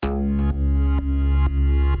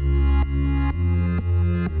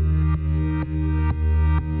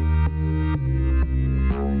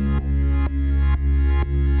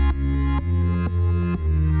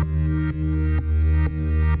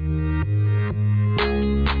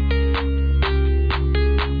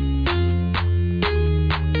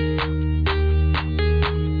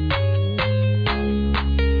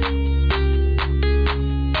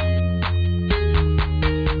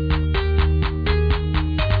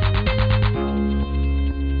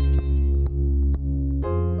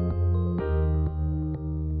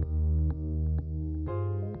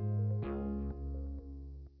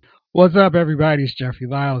What's up, everybody? It's Jeffrey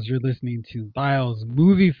Lyles. You're listening to Lyles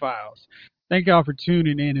Movie Files. Thank y'all for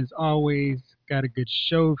tuning in. As always, got a good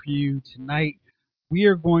show for you tonight. We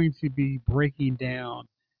are going to be breaking down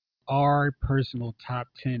our personal top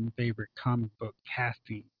 10 favorite comic book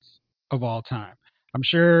castings of all time. I'm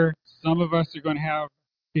sure some of us are going to have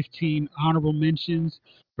 15 honorable mentions,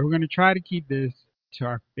 but we're going to try to keep this to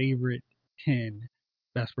our favorite 10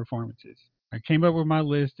 best performances. I came up with my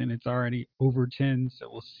list and it's already over 10, so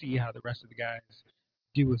we'll see how the rest of the guys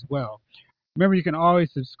do as well. Remember, you can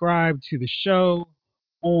always subscribe to the show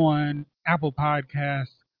on Apple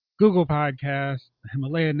Podcasts, Google Podcasts, the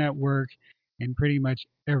Himalaya Network, and pretty much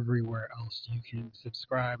everywhere else you can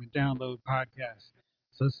subscribe and download podcasts.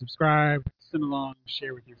 So subscribe, send along,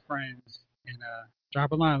 share with your friends, and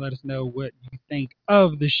drop a line. Let us know what you think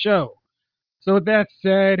of the show. So with that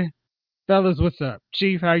said, fellas, what's up?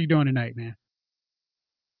 Chief, how you doing tonight, man?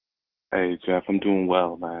 Hey, Jeff, I'm doing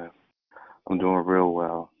well, man. I'm doing real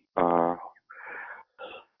well.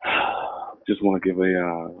 Just want to give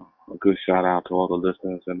a good shout out to all the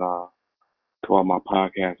listeners and to all my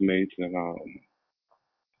podcast mates, and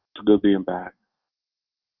it's good being back.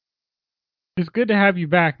 It's good to have you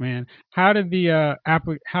back, man. How did the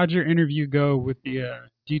how'd your interview go with the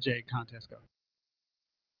DJ contest go?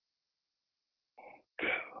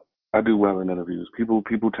 I do well in interviews. People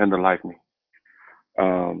tend to like me.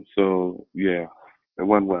 So yeah, it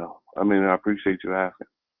went well. I mean, I appreciate you asking.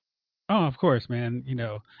 Oh, of course, man. You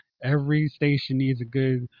know, every station needs a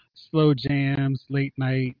good slow jams, late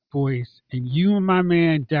night voice, and you and my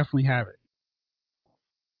man definitely have it.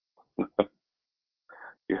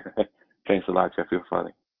 Yeah, thanks a lot, Jeff. You're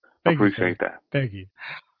funny. I Thank you, sir. appreciate that. Thank you.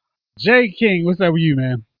 Jay King, what's up with you,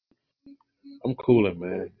 man? I'm cooling,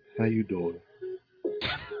 man. How you doing?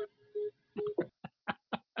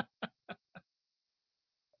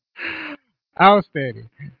 Outstanding.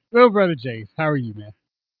 Little brother Jace, how are you, man?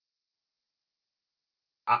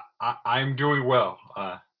 I'm doing well.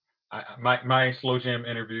 My slow jam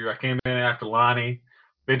interview, I came in after Lonnie.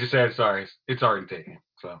 They just said sorry, it's already taken.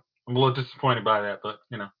 So I'm a little disappointed by that, but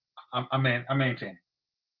you know, I'm maintaining.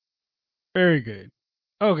 Very good.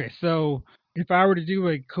 Okay, so if I were to do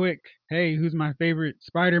a quick, hey, who's my favorite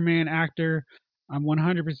Spider-Man actor? I'm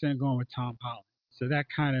 100% going with Tom Holland. So that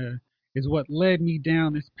kind of is what led me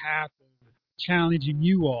down this path of challenging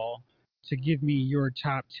you all to give me your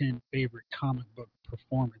top 10 favorite comic book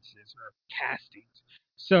performances or castings.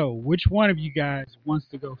 So, which one of you guys wants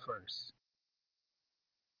to go first?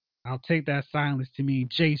 I'll take that silence to mean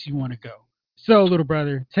Jace, you want to go. So, little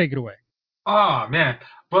brother, take it away. Oh man,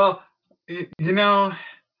 well, you know,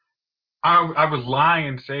 I would lie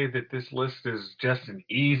and say that this list is just an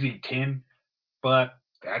easy 10, but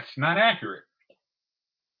that's not accurate.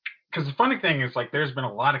 Because the funny thing is, like, there's been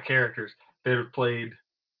a lot of characters that have played.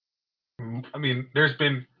 I mean, there's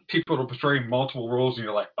been people to portray multiple roles, and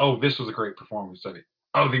you're like, oh, this was a great performance of it.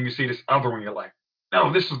 Oh, then you see this other one, you're like,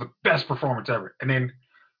 no, this was the best performance ever. And then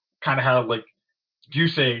kind of how, like, you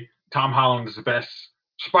say Tom Holland is the best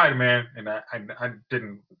Spider-Man, and I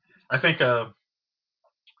didn't. I think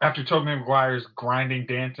after Tobey Maguire's grinding,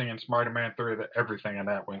 dancing, and Spider-Man 3, that everything in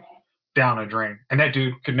that went down a drain. And that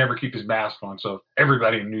dude could never keep his mask on, so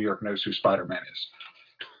everybody in New York knows who Spider-Man is.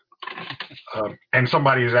 And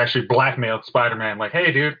somebody has actually blackmailed Spider-Man, like,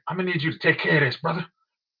 hey, dude, I'm going to need you to take care of this, brother,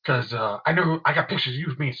 because I know I got pictures of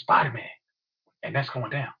you being Spider-Man, and that's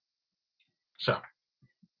going down. So,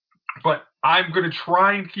 but I'm going to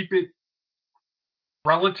try and keep it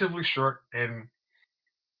relatively short, and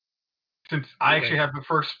since I actually have the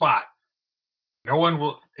first spot, no one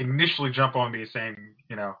will initially jump on me saying,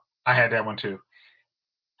 you know, I had that one too.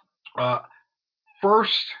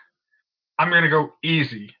 First, I'm going to go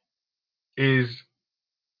easy, is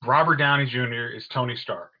Robert Downey Jr. is Tony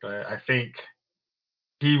Stark. I think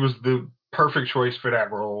he was the perfect choice for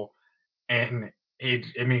that role, and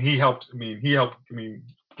he helped.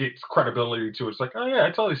 Get credibility to it. It's like, oh yeah, I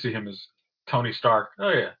totally see him as Tony Stark. Oh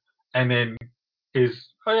yeah, and then he's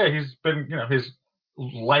been, you know, his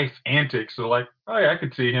life antics are like, oh yeah, I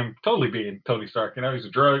could see him totally being Tony Stark. You know, he's a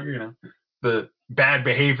drug. You know, the bad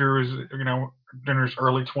behavior is, you know, in his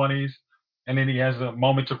early 20s, and then he has a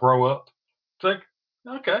moment to grow up. It's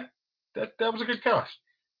like, okay, that was a good cast.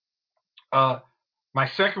 My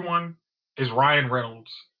second one is Ryan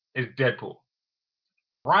Reynolds as Deadpool.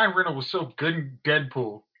 Ryan Reynolds was so good in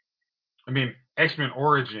Deadpool. I mean, X-Men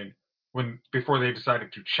Origin, before they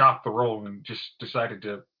decided to chop the role and just decided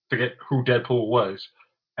to forget who Deadpool was,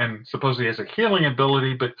 and supposedly has a healing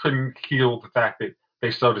ability, but couldn't heal the fact that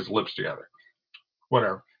they sewed his lips together.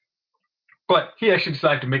 Whatever. But he actually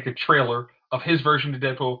decided to make a trailer of his version of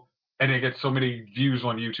Deadpool, and they get so many views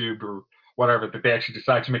on YouTube or whatever that they actually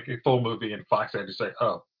decide to make a full movie, and Fox had to say,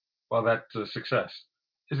 "Oh, well, that's a success."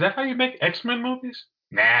 Is that how you make X-Men movies?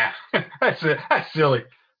 Nah, that's it. That's silly.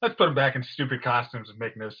 Let's put them back in stupid costumes and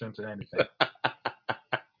make no sense of anything.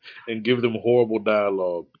 And give them horrible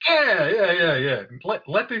dialogue. Yeah.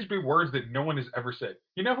 Let these be words that no one has ever said.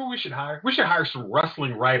 You know who we should hire? We should hire some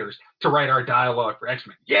wrestling writers to write our dialogue for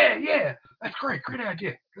X-Men. Yeah. That's great. Great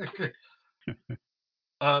idea. Good.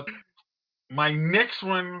 My next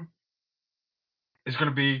one is going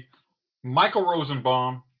to be Michael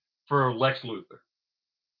Rosenbaum for Lex Luthor.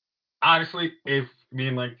 Honestly,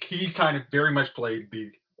 he kind of very much played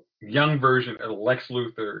the young version of Lex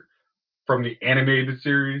Luthor from the animated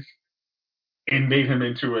series and made him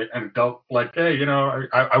into an adult, like, hey,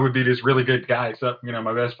 I would be this really good guy, except,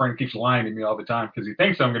 my best friend keeps lying to me all the time because he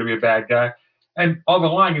thinks I'm going to be a bad guy. And all the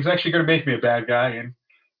lying is actually going to make me a bad guy. And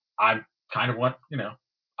I kind of want,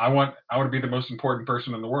 I want to be the most important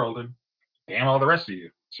person in the world and damn all the rest of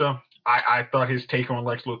you. So I thought his take on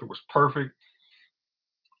Lex Luthor was perfect.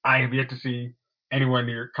 I have yet to see anyone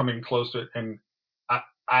near coming close to it. And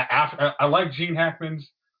I like Gene Hackman's,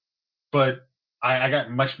 but I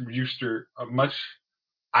got much used to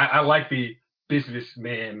I like the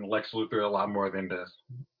businessman Lex Luthor a lot more than the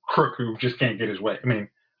crook who just can't get his way. I mean,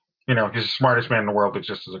 he's the smartest man in the world, but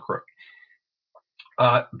just as a crook.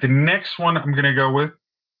 The next one I'm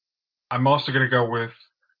also going to go with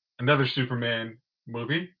another Superman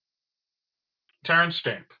movie, Terrence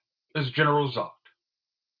Stamp as General Zod.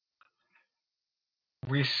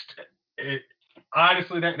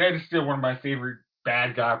 Honestly, that is still one of my favorite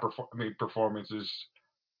bad guy performances.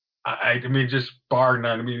 I mean, just bar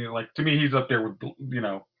none. I mean, like, to me, he's up there with,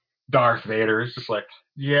 Darth Vader. It's just like,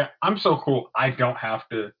 yeah, I'm so cool. I don't have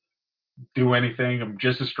to do anything. I'm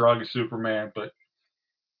just as strong as Superman, but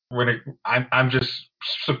I'm just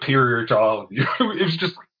superior to all of you. It's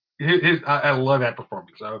just I love that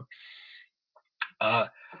performance. So, let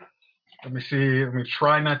me see. Let me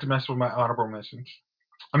try not to mess with my honorable mentions.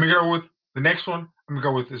 I'm gonna go with the next one. I'm gonna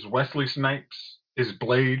go with is Wesley Snipes, is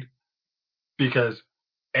Blade, because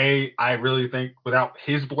I really think without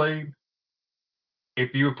his Blade,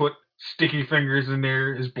 if you would put Sticky Fingers in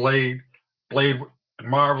there as Blade,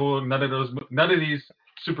 Marvel, none of these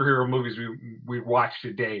superhero movies we watch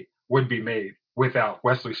today would be made without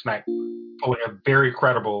Wesley Snipes pulling a very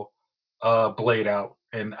credible Blade out.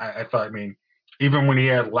 And I thought, I mean, even when he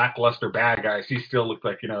had lackluster bad guys, he still looked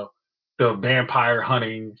like, the vampire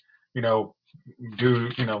hunting, dude,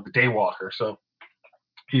 the Daywalker. So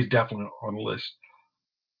he's definitely on the list.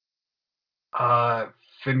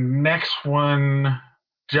 The next one,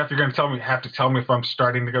 Jeff, you're going to have to tell me if I'm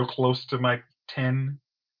starting to go close to my 10.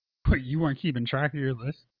 But you weren't keeping track of your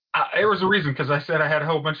list? There was a reason, because I said I had a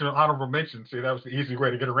whole bunch of honorable mentions. See, that was the easy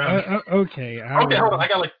way to get around it. Okay. Okay, hold on. I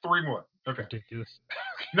got like 3 more. Okay. Ridiculous.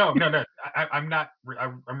 No. I'm not.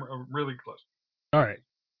 I'm really close. All right.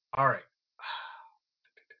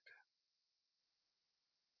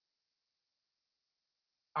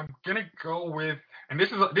 I'm gonna go with, and this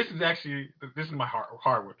is my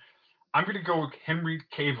hard one. I'm gonna go with Henry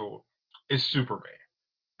Cavill as Superman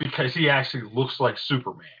because he actually looks like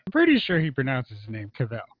Superman. I'm pretty sure he pronounces his name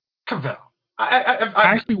Cavill. I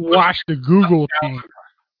actually watched the Google thing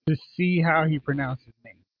to see how he pronounced his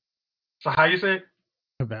name. So how you say it?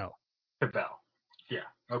 Cavill. Yeah.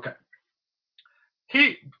 Okay.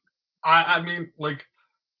 I mean, like,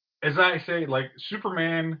 as I say, like,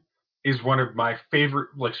 Superman is one of my favorite,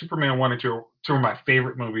 like, Superman 1 and 2 of my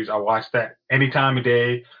favorite movies. I watch that any time of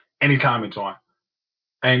day, anytime it's on.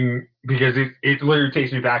 And because it literally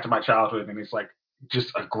takes me back to my childhood, and it's like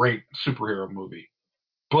just a great superhero movie.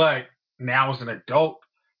 But now as an adult,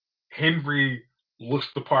 Henry looks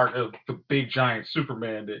the part of the big giant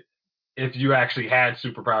Superman that if you actually had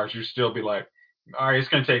superpowers, you'd still be like, all right, it's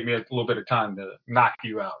going to take me a little bit of time to knock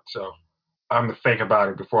you out. So I'm going to think about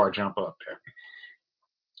it before I jump up there.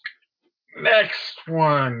 Next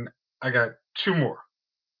one, I got 2 more.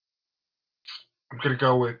 I'm going to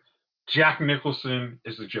go with Jack Nicholson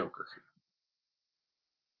as the Joker.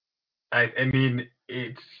 I mean,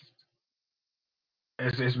 it's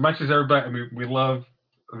as much as everybody. I mean, we love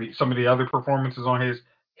some of the other performances on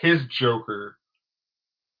his Joker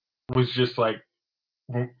was just like,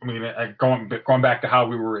 I mean, going back to how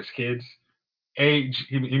we were as kids.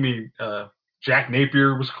 Jack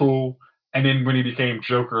Napier was cool, and then when he became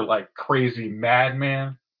Joker, like crazy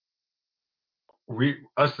madman,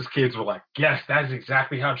 us as kids were like, yes, that is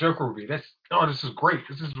exactly how Joker would be. This is great.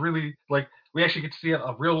 This is really, like, we actually get to see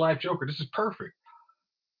a real life Joker. This is perfect.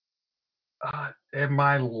 And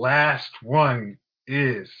my last one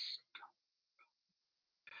is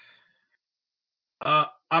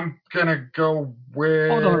I'm gonna go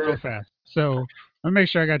Hold on real with. fast. So let me make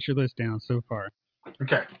sure I got your list down so far.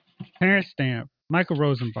 Okay. Terrence Stamp, Michael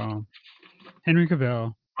Rosenbaum, Henry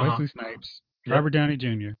Cavill, Uh huh. Wesley Snipes, Yep. Robert Downey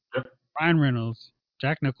Jr., Yep. Ryan Reynolds,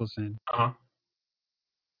 Jack Nicholson. Uh huh.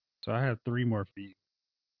 So I have 3 more for you.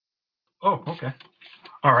 Oh, okay.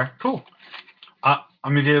 All right. Cool. I'm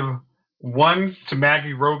gonna give one to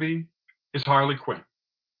Maggie Roby. Is Harley Quinn.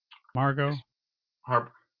 Margot.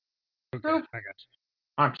 Har- Okay, Really? I got you.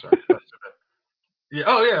 I'm sorry. Yeah.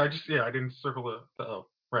 Oh, yeah. I didn't circle the O.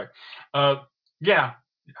 Right. Yeah.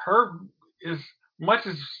 Her, as much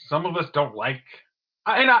as some of us don't like,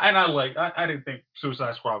 I didn't think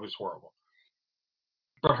Suicide Squad was horrible,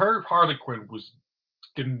 but her Harley Quinn was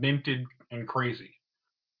demented and crazy,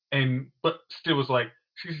 but still was like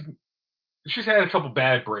she's had a couple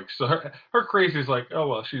bad breaks. So her crazy is like, oh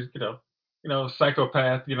well, she's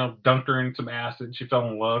psychopath. Dunked her in some acid. She fell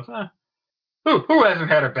in love. Who hasn't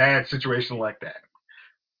had a bad situation like that?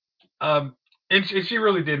 And she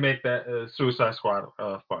really did make that Suicide Squad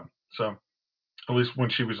fun. So at least when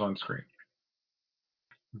she was on screen.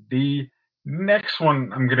 The next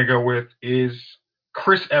one I'm gonna go with is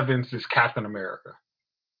Chris Evans as Captain America.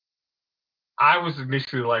 I was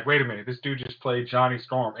initially like, wait a minute, this dude just played Johnny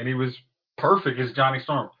Storm, and he was perfect as Johnny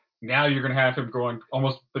Storm. Now you're gonna have him going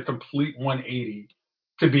almost the complete 180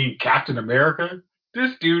 to be Captain America.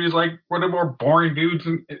 This dude is like one of the more boring dudes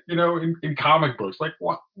in comic books. Like,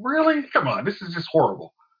 what? Really? Come on, this is just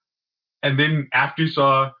horrible. And then after you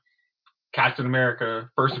saw Captain America: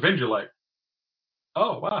 First Avenger, like,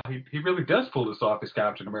 oh wow, he really does pull this off as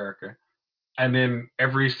Captain America. And then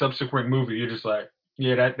every subsequent movie, you're just like,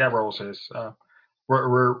 yeah, that rolls his.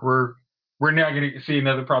 We're now going to see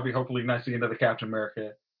another, probably hopefully not see another Captain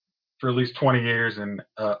America for at least 20 years, and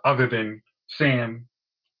other than Sam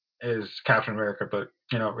as Captain America, but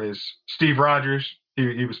is Steve Rogers.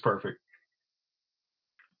 He was perfect.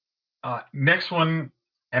 Next one,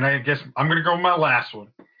 and I guess I'm going to go with my last one,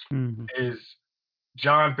 Mm-hmm. is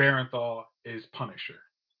John Barenthal is Punisher.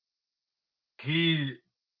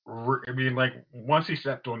 Like once he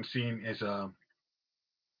stepped on the scene as a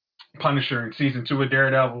Punisher in season 2 of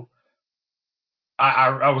Daredevil,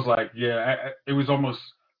 I was like, yeah, it was almost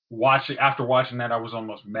after watching that, I was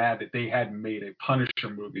almost mad that they hadn't made a Punisher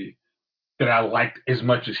movie that I liked as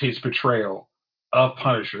much as his portrayal of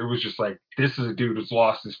Punisher. It was just like, this is a dude who's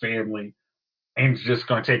lost his family and he's just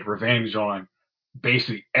going to take revenge on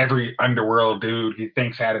basically every underworld dude he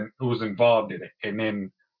thinks who was involved in it. And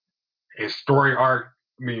then his story arc,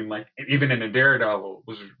 I mean, like even in the Daredevil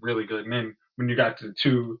was really good. And then when you got to the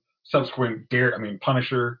 2 subsequent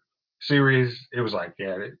Punisher series, it was like,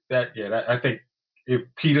 I think if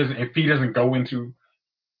he doesn't go into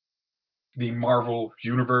the Marvel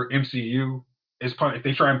universe MCU, if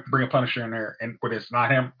they try and bring a Punisher in there but it's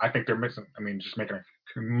not him, I think they're missing. I mean, just making a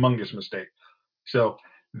humongous mistake. So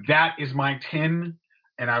that is my 10,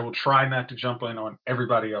 and I will try not to jump in on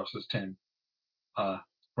everybody else's 10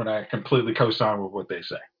 when I completely co-sign with what they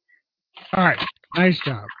say. All right, nice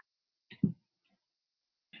job.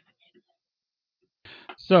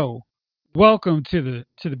 So, welcome to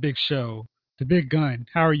the big show, the big gun.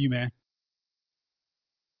 How are you, man?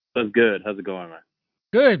 That's good. How's it going, man?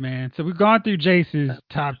 Good, man. So we've gone through Jace's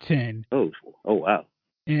top 10, Oh wow.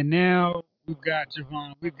 and now we've got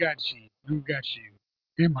Javon, we've got you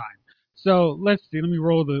in mind. So let's see. Let me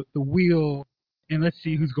roll the wheel, and let's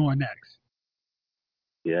see who's going next.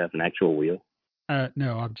 You have an actual wheel?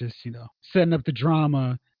 No, I'm just setting up the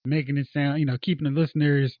drama, making it sound, keeping the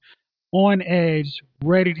listeners on edge,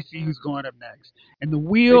 ready to see who's going up next. And the Are you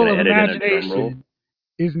wheel gonna of edit in a drum roll? imagination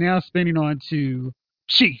is now spinning on to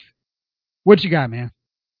Chief. What you got, man?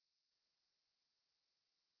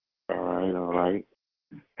 All right.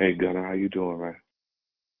 Hey, Gunner, how you doing, man?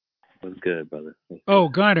 That's good, brother. Oh,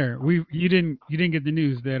 Gunner, you didn't get the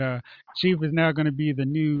news that Chief is now going to be the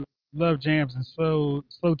new Love Jams and Slow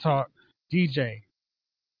Talk DJ.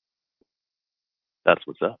 That's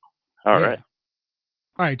what's up. All right.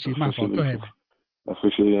 All right, Chief. My fault. Go ahead.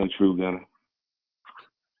 Officially untrue, Gunner.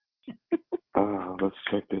 Let's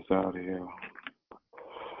check this out here.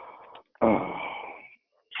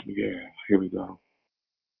 Yeah, here we go.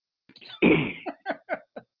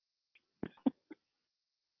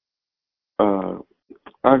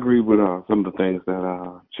 I agree with some of the things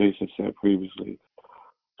that Jason said previously.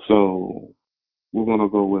 So we're gonna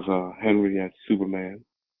go with Henry as Superman.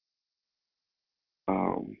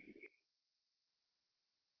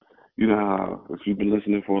 You know how, if you've been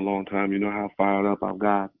listening for a long time, you know how fired up I've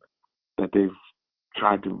got that they're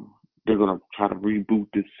gonna try to reboot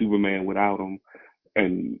this Superman without him,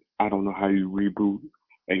 and I don't know how you reboot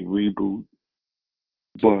a reboot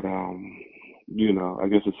But I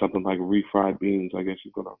guess it's something like refried beans. I guess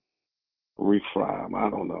you're gonna refry them. I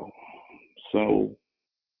don't know. So,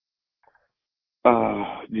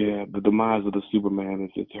 yeah, the demise of the Superman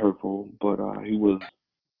is it's hurtful, but he was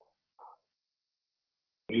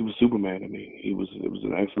Superman to me. It was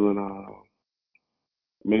an excellent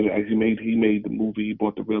he made the movie. He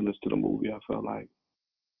brought the realness to the movie. I felt like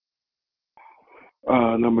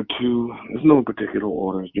number two. There's no particular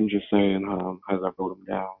order. I'm just saying as I wrote them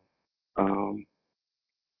down. Um,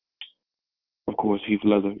 of course, Heath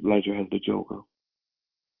Ledger has the Joker.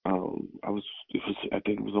 I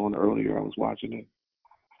think it was on earlier. I was watching it.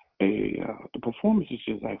 The performance is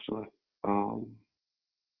just excellent.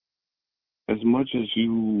 As much as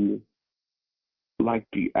you like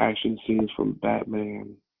the action scenes from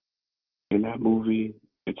Batman in that movie,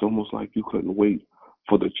 it's almost like you couldn't wait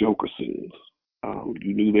for the Joker scenes.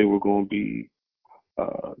 You knew they were going to be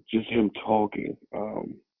just him talking.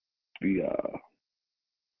 The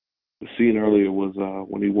the scene earlier was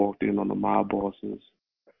when he walked in on the mob bosses,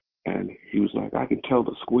 and he was like, "I can tell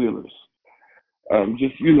the squealers."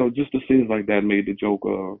 Just the scenes like that made the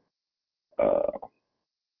Joker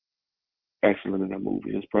excellent in that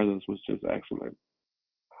movie. His presence was just excellent.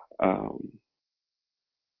 Um,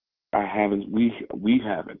 I haven't. We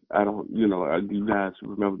haven't. I don't. You guys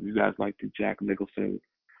remember? You guys like the Jack Nicholson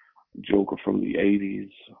Joker from the '80s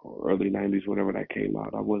or early '90s, whatever that came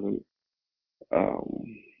out. I wasn't. Um,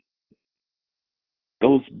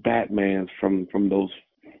 those Batmans from those,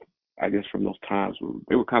 I guess from those times,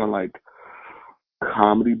 they were kind of like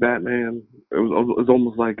comedy Batman. It was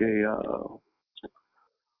almost like a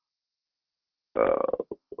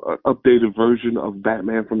updated version of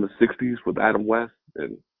Batman from the '60s with Adam West,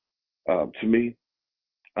 and to me,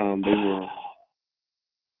 they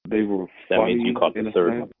were That funny means you caught in the a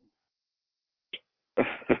third sense. one.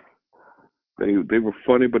 They were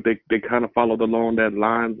funny, but they kind of followed along that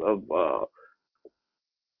lines of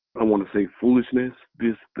I want to say foolishness.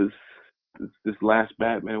 This last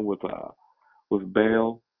Batman with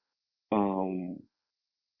Bale brought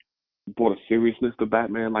a seriousness to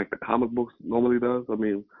Batman like the comic books normally does. I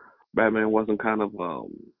mean, Batman wasn't kind of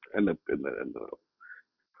and the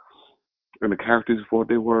characters for it,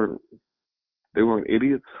 they weren't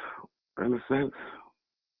idiots in a sense.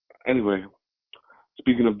 Anyway,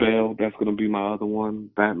 speaking of Bale, that's gonna be my other one.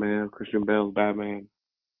 Batman, Christian Bale's Batman.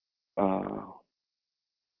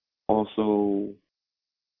 Also,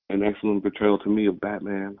 an excellent portrayal to me of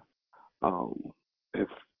Batman. If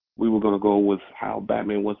we were gonna go with how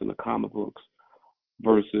Batman was in the comic books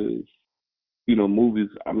versus movies,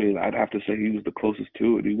 I mean, I'd have to say he was the closest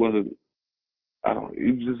to it. He wasn't. I don't.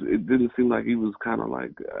 It didn't seem like he was kind of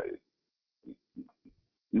like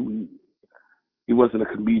he wasn't a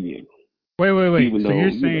comedian. Wait. Even So though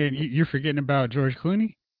you're saying you're forgetting about George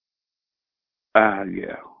Clooney?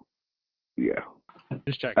 Yeah.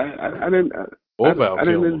 Just checking. I didn't. Or Val I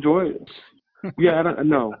didn't Kilmer. enjoy it. Yeah, I don't.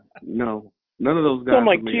 No. None of those So guys. I'm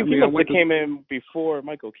like, for me. Chief, I he mean, must have came in before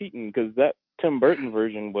Michael Keaton, because that Tim Burton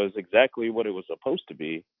version was exactly what it was supposed to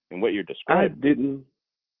be and what you're describing.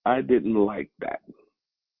 I didn't like that.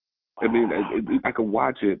 I mean, I could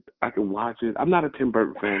watch it. I'm not a Tim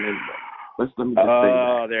Burton fan anyway. Let me just say that.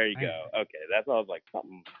 Oh, there you go. Okay, that's all I was like,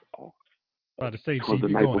 something. Oh. About to say, It was Chief, the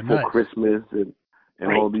you night going before nuts. Christmas and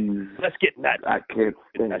Right. all these. Let's get nuts. I can't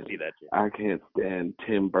stand. I see that. Too. I can't stand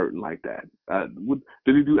Tim Burton like that.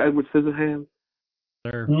 Did he do Edward Scissorhands?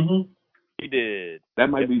 Sir. Mm-hmm. He did. That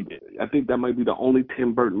might Yes, be. I think that might be the only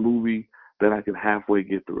Tim Burton movie that I can halfway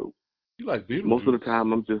get through. You like Beetlejuice? Most of the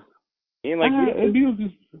time, I'm just. He ain't like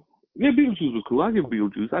Beetlejuice. Yeah, Beetlejuice was cool. I'll give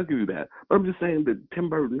Beetlejuice. I'll give you that. But I'm just saying that Tim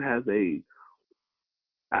Burton has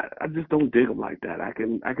I just don't dig him like that. I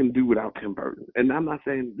can do without Tim Burton. And I'm not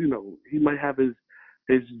saying, he might have his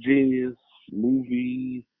genius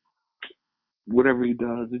movies, whatever he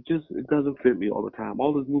does. It doesn't fit me all the time.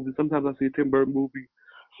 All his movies, sometimes I see a Tim Burton movie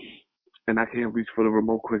and I can't reach for the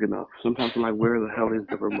remote quick enough. Sometimes I'm like, where the hell is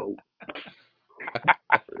the remote?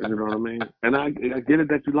 You know what I mean? And I get it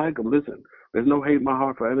that you like him. Listen, there's no hate in my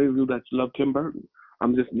heart for any of you that love Tim Burton.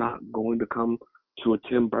 I'm just not going to come to a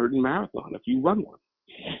Tim Burton marathon if you run one.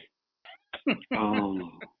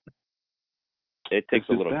 It takes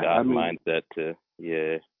a little God mindset to,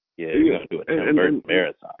 you're going to do a Tim Burton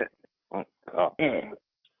marathon. Oh. I'm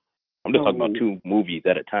just talking about 2 movies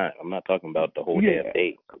at a time. I'm not talking about the whole damn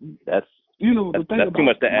day. That's too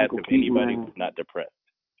much to ask of anybody who's not depressed.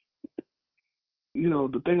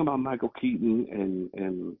 The thing about Michael Keaton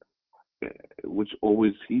and which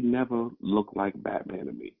always, he never looked like Batman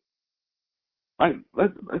to me. Right?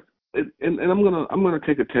 And I'm gonna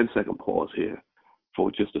take a 10-second pause here.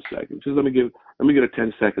 for just a second. Just let me get a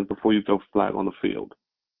 10 seconds before you throw flag on the field.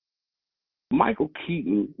 Michael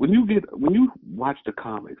Keaton, when you watch the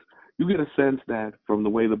comics, you get a sense that from the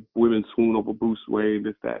way the women swoon over Bruce Wayne,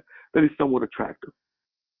 that he's somewhat attractive.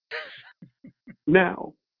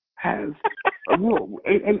 Now, here,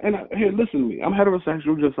 listen to me. I'm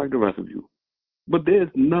heterosexual just like the rest of you, but there's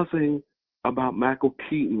nothing about Michael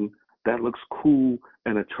Keaton that looks cool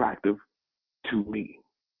and attractive to me.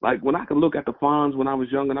 Like when I can look at the Fonz when I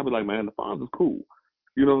was young, and I'd be like, man, the Fonz is cool.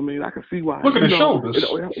 You know what I mean? I can see why. Look at his shoulders.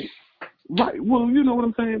 Right. Well, you know what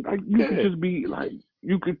I'm saying? Like you could just be like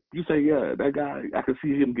you say, yeah, that guy, I could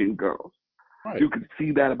see him getting girls. Right. You could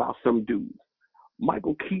see that about some dudes.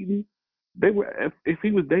 Michael Keaton, they were if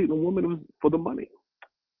he was dating a woman, it was for the money.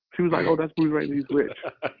 She was like, oh, that's Bruce Wayne, he's rich.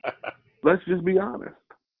 Let's just be honest.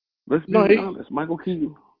 Let's be honest. Michael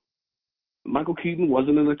Keaton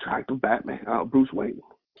wasn't an attractive Batman, Bruce Wayne.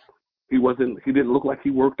 He didn't look like he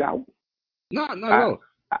worked out. No, no.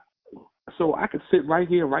 So I could sit right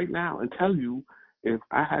here, right now, and tell you if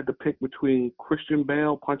I had to pick between Christian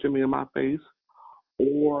Bale punching me in my face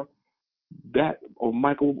or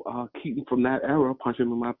Michael Keaton from that era punching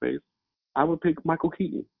me in my face, I would pick Michael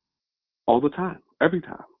Keaton all the time, every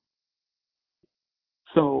time.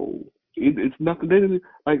 So it's nothing. They didn't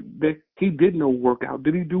he did no workout.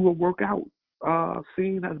 Did he do a workout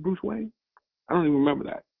scene as Bruce Wayne? I don't even remember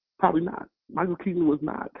that. Probably not. Michael Keaton was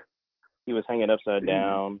not. He was hanging upside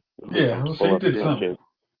down. Yeah, he did something.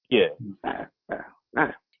 Yeah.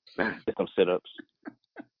 Did some sit-ups.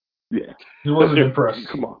 Yeah. He wasn't impressed.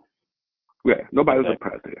 Come on. Yeah, nobody was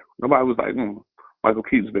impressed here. Nobody was like, Michael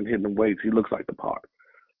Keaton's been hitting the weights. He looks like the part.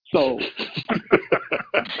 So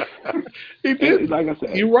he did. Like I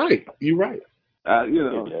said, you're right.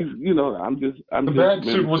 I'm just. The bad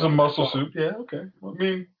suit was a muscle suit. Yeah. Okay. I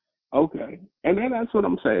mean. Okay, and then that's what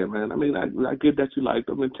I'm saying, man. I mean, I get that you like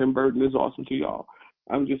him, and Tim Burton is awesome to y'all.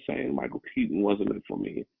 I'm just saying, Michael Keaton wasn't it for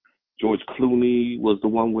me. George Clooney was the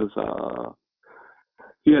one with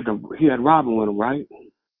he had Robin with him, right?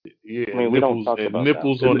 Yeah, I mean, we don't talk about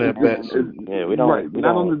nipples on that bat suit. Yeah, we don't. Right,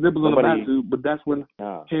 not on the nipples on the bat suit, but that's when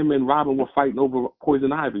No. him and Robin were fighting over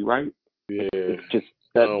Poison Ivy, right? Yeah, it's just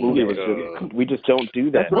that movie was just. We just don't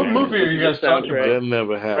do that. What movie are you guys talking about? That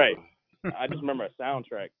never happened. Right. I just remember a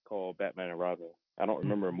soundtrack called Batman and Robin. I don't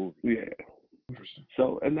remember a movie. Yeah. Interesting.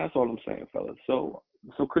 So, and that's all I'm saying, fellas. So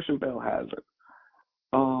Christian Bale has it.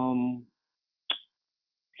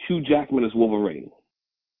 Hugh Jackman is Wolverine.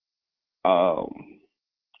 I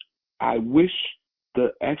wish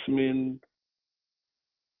the X-Men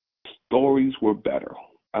stories were better.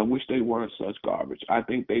 I wish they weren't such garbage. I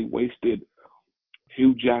think they wasted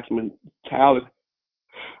Hugh Jackman's talent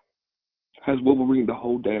as Wolverine the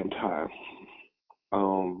whole damn time.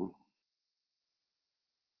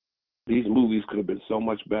 These movies could have been so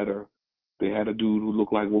much better. They had a dude who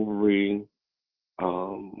looked like Wolverine,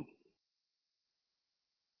 and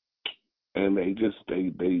they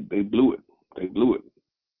blew it. They blew it.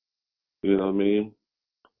 You know what I mean?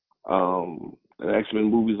 The X-Men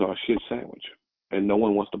movies are a shit sandwich, and no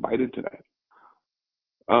one wants to bite into that.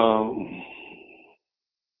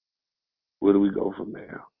 Where do we go from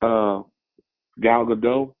there? Gal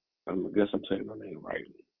Gadot, I guess I'm saying her name right.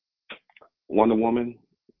 Wonder Woman,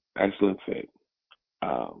 excellent fit.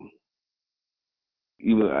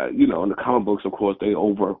 Even in the comic books, of course, they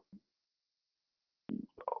Wonder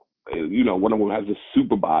Woman has this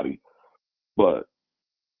super body, but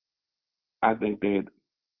I think that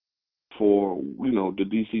for the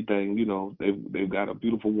DC thing, they've got a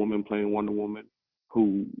beautiful woman playing Wonder Woman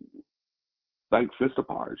who fits the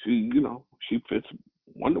part. She fits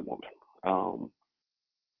Wonder Woman.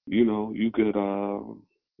 You could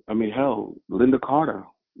hell, Linda Carter.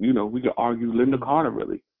 We could argue Linda Carter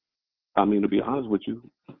really. I mean, to be honest with you,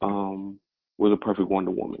 was a perfect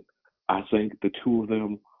Wonder Woman. I think the two of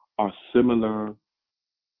them are similar,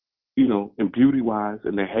 in beauty-wise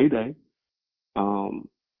in their heyday.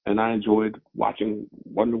 And I enjoyed watching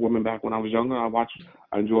Wonder Woman back when I was younger. I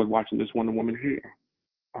enjoyed watching this Wonder Woman here.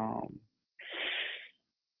 All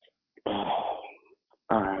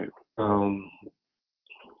right.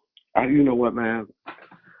 You know what, man?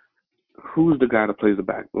 Who's the guy that plays the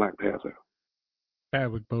Black Panther?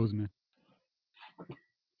 Chadwick Boseman.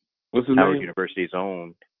 What's his Howard name? University's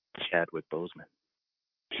own Chadwick Boseman.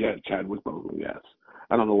 Chadwick Boseman, yes.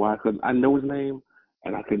 I don't know why I know his name,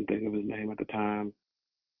 and I couldn't think of his name at the time.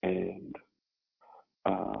 And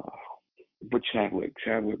but Chadwick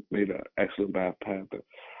made an excellent Black Panther.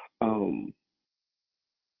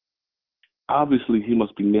 Obviously, he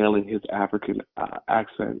must be nailing his African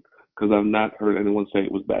accent because I've not heard anyone say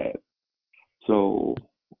it was bad. So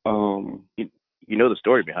You know the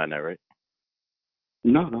story behind that, right?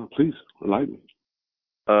 No, please enlighten me.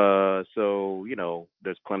 So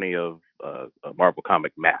there's plenty of Marvel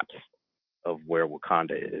comic maps of where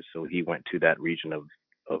Wakanda is. So he went to that region of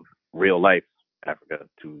real life Africa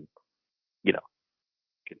to, get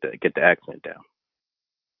the accent down.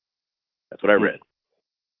 That's what I read.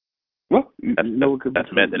 Well,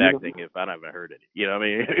 that's method acting if I haven't heard it. You know what I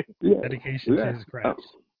mean? Yeah. Dedication to his craft.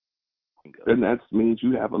 And that means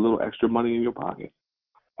you have a little extra money in your pocket.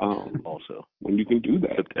 Also, when you can do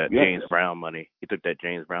that. He took that James Brown money. He took that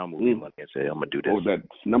James Brown movie money and said, I'm going to do this. Or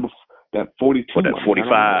that 42 or that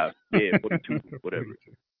 45. Yeah, 42, whatever.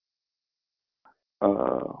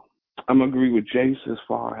 I'm going to agree with Jace as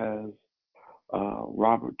far as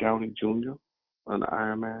Robert Downey Jr. on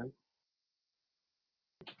Iron Man.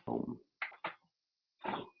 I'm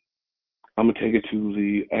going to take it to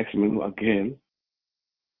the X-Men again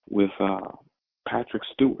with Patrick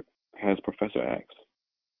Stewart as Professor X.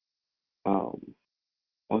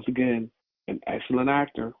 Once again, an excellent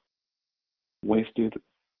actor, wasted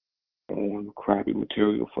on crappy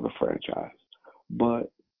material for the franchise. But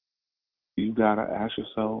you got to ask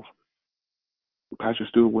yourself, Patrick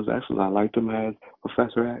Stewart was excellent. I liked him as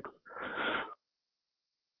Professor X.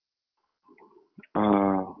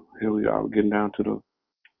 Here we are, we're getting down to the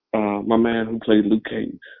my man who played Luke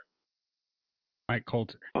Cage. Mike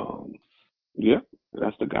Colter. Yeah,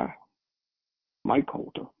 that's the guy. Mike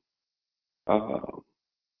Colter. I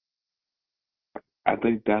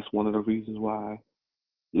think that's one of the reasons why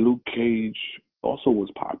Luke Cage also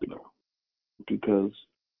was popular. Because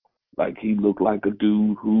he looked like a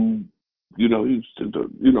dude who, he's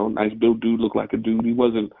nice built dude, looked like a dude. He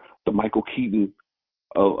wasn't the Michael Keaton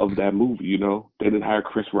of that movie, They didn't hire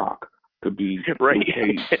Chris Rock to be right. Luke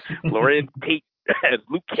Cage. Lauren Tate as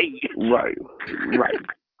Luke Cage. Right.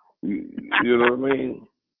 You know what I mean?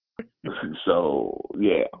 So,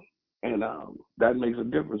 yeah. And that makes a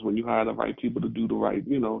difference when you hire the right people to do the right,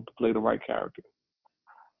 to play the right character.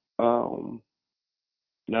 Now,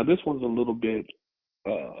 this one's a little bit,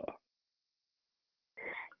 I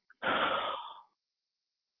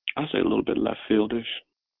say a little bit left fieldish,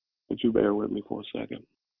 but you bear with me for a second.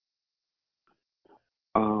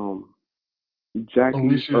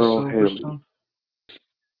 Jackie Earl Haley.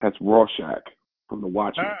 That's Rorschach from The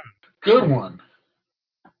Watchmen. Good one.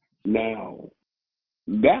 Now,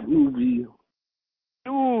 that movie,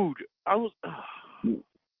 dude, that was going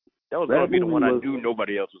to be the one I knew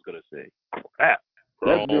nobody else was going to say. Crap.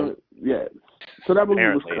 Yeah. So that movie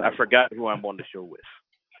was I forgot who I'm on the show with.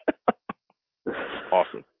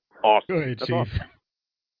 Awesome. Go ahead, That's Chief. awesome.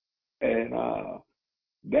 And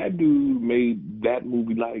that dude made that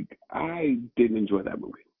movie I didn't enjoy that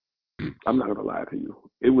movie. I'm not gonna lie to you.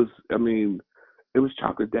 It was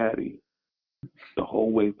Chocolate Daddy the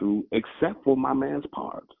whole way through, except for my man's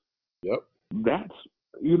part. Yep. That's,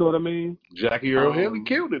 you know what I mean? Jackie Earl Haley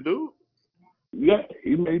killed it, dude. Yeah,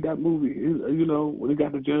 he made that movie. When he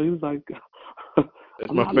got to jail, he was like,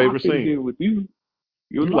 "That's my favorite scene here with you.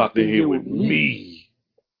 You're locked in here with me."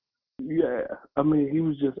 Yeah, he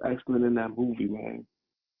was just excellent in that movie, man.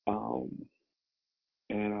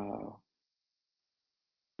 And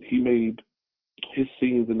he made his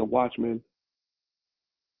scenes in The Watchmen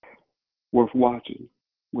worth watching,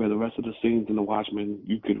 where the rest of the scenes in The Watchmen,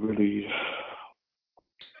 you could really,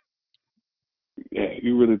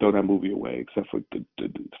 you really throw that movie away, except for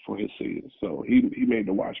for his scenes. So he made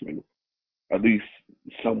The Watchmen at least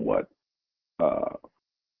somewhat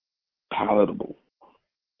palatable.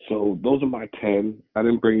 So those are my 10. I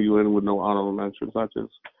didn't bring you in with no honorable mentions. I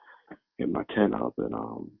just hit my 10 up, and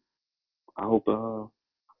I hope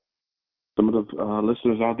some of the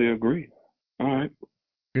listeners out there agree. All right.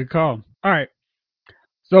 Good call. All right.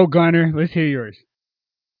 So, Gunner, let's hear yours.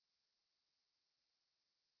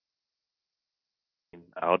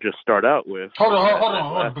 I'll just start out with. Hold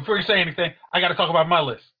on. Before you say anything, I got to talk about my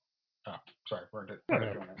list. Oh, sorry. Sorry.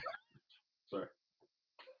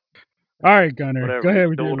 All right, Gunner. Whatever. Go ahead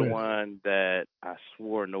with your your list. list. One that I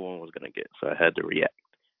swore no one was going to get, so I had to react.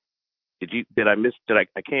 Did I miss? I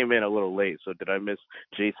came in a little late, so did I miss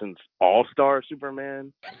Jason's All-Star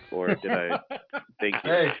Superman, or did I think?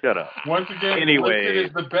 Hey, shut up. Once again, anyway,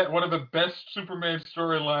 it's one of the best Superman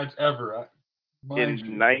storylines ever.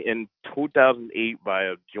 In 2008 by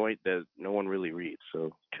a joint that no one really reads,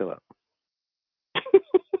 so chill out.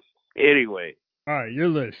 Anyway. All right, your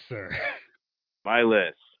list, sir. My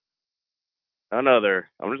list.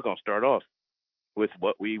 Another. I'm just gonna start off with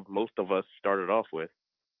what most of us started off with.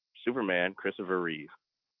 Superman, Christopher Reeve.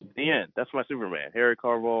 The end. That's my Superman. Harry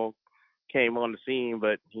Carvall came on the scene,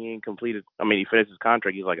 but he ain't completed. He finished his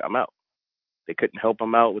contract. He's like, I'm out. They couldn't help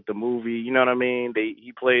him out with the movie. You know what I mean?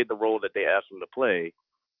 He played the role that they asked him to play,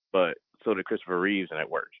 but so did Christopher Reeves, and it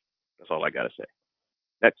worked. That's all I gotta say.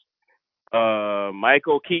 Next,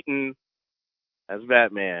 Michael Keaton as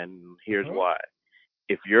Batman. Here's why.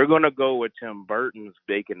 If you're gonna go with Tim Burton's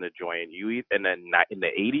Bacon the Joint, and then in the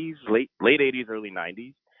 '80s, late '80s, early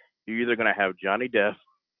 '90s, you're either gonna have Johnny Depp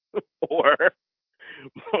or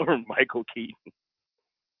Michael Keaton,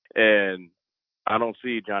 and I don't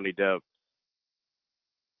see Johnny Depp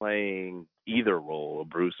playing either role, a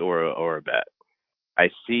Bruce or a Bat. I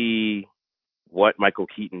see what Michael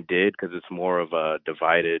Keaton did because it's more of a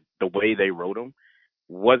divided. The way they wrote him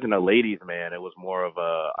wasn't a ladies' man. It was more of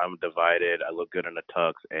a I'm divided. I look good in a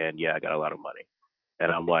tux, and yeah, I got a lot of money,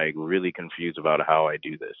 and I'm like really confused about how I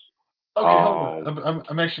do this. Okay, hold on.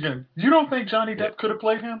 I'm actually gonna. You don't think Johnny Depp could have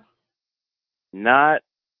played him? Not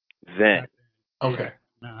then. Okay.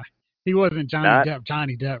 Nah, he wasn't Johnny Depp.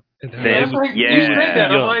 Johnny Depp. Then, you said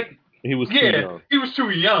that. I'm like, he was too young. He was too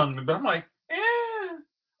young. But I'm like,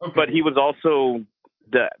 Okay. But he was also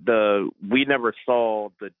we never saw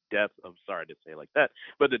the depth of, sorry to say it like that,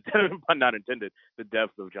 but the depth, not intended, the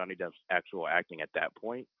depth of Johnny Depp's actual acting at that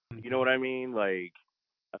point. You know what I mean? Like,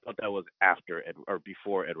 I thought that was after or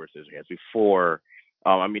before Edward Scissorhands. Before,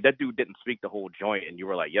 I mean, that dude didn't speak the whole joint, and you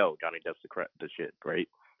were like, "Yo, Johnny Depp's the shit," right?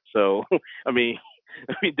 So, I mean,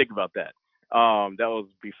 think about that. That was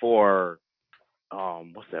before.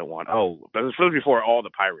 What's that one? Oh, but it was before all the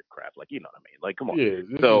pirate crap. Like, you know what I mean? Like, come on. Yeah,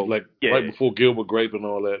 this is like right before Gilbert Grape and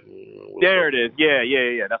all that. There it is.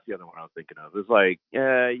 Yeah. That's the other one I was thinking of. It's like,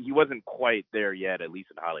 he wasn't quite there yet, at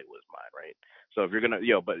least in Hollywood's mind, right? So if you're gonna,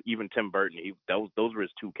 but even Tim Burton, those were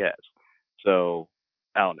his two cats. So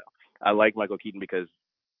I don't know. I like Michael Keaton because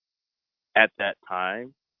at that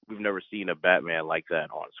time we've never seen a Batman like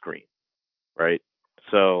that on screen, right?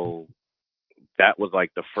 So that was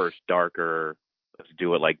like the first darker, let's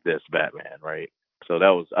do it like this Batman, right? So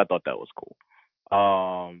I thought that was cool.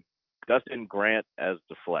 Dustin Grant as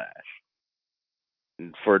the Flash,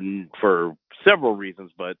 for several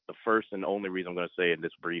reasons, but the first and only reason I'm going to say in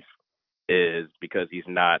this brief is because he's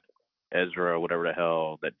not Ezra or whatever the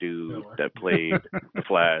hell that dude that played the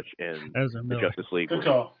Flash in the Justice League. Good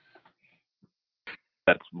call.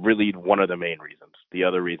 That's really one of the main reasons. The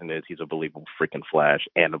other reason is he's a believable freaking Flash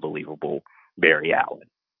and a believable Barry Allen,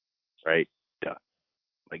 right? Yeah.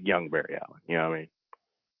 Like young Barry Allen, you know what I mean?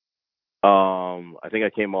 I think I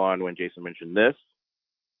came on when Jason mentioned this.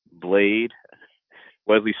 Blade,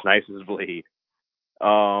 Wesley Snipes' Blade.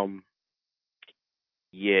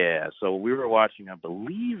 Yeah, so we were watching, I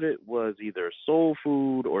believe it was either Soul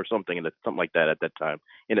Food or something like that at that time,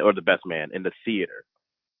 or The Best Man in the theater.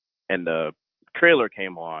 And the trailer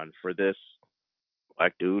came on for this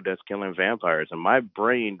black dude that's killing vampires, and my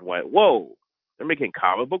brain went, whoa, they're making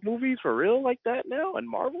comic book movies for real like that now in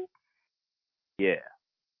Marvel? Yeah.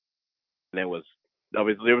 And there was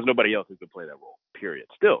nobody else who could play that role, period.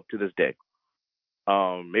 Still, to this day.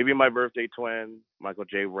 Maybe my birthday twin, Michael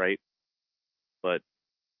J. Wright, but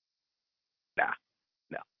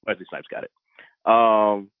no. Wesley Snipes got it.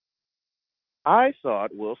 I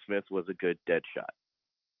thought Will Smith was a good Deadshot.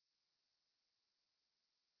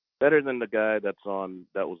 Better than the guy that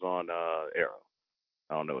was on Arrow.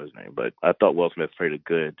 I don't know his name, but I thought Will Smith played a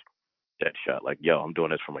good Deadshot. Like, yo, I'm doing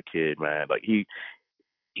this for my kid, man. Like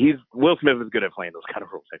Will Smith is good at playing those kind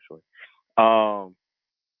of roles, actually.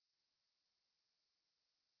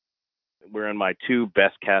 We're in my two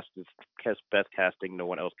best casting. No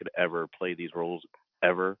one else could ever play these roles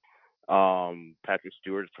ever. Patrick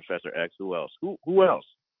Stewart, Professor X. Who else? Who else?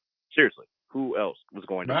 Seriously, who else was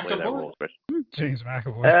going to play that role? James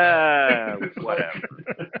McAvoy.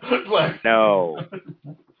 Whatever. No.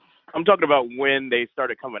 I'm talking about when they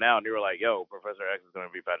started coming out and they were like, yo, Professor X is going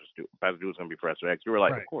to be Patrick Stewart. Patrick Stewart is going to be Professor X. You were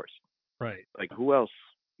like, right. Of course. Right. Like, who else?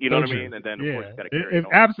 You know what I mean? And then, of course, you got to carry it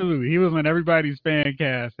on. Absolutely. He was on everybody's fan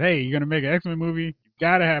cast. Hey, you're going to make an X-Men movie? You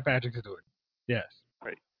got to have Patrick Stewart. Yes.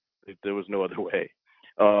 Right. There was no other way.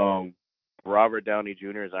 Robert Downey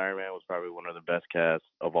Jr. as Iron Man was probably one of the best casts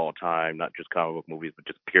of all time, not just comic book movies, but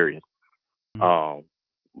just period. Mm-hmm.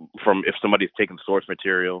 From if somebody's taking source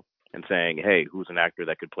material and saying, hey, who's an actor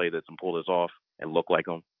that could play this and pull this off and look like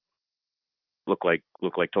him, look like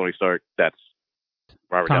Tony Stark, that's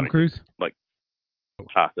Robert Downey. Tom Cruise? Like,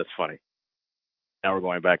 that's funny. Now we're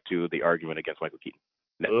going back to the argument against Michael Keaton.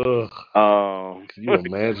 No. Can you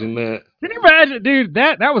imagine that? Can you imagine, dude?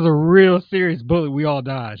 That was a real serious bullet we all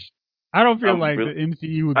dodged. I don't feel like the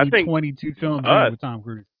MCU would be 22 films with Tom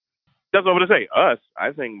Cruise. That's what I'm going to say. Us.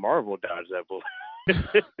 I think Marvel dodged that bullet.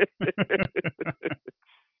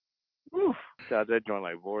 Dodged that joint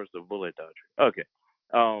like Boris the Bullet Dodger. Okay.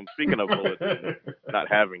 Speaking of bullets and not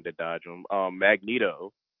having to dodge them,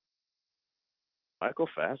 Magneto, Michael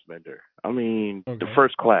Fassbender. I mean, the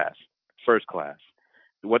first class.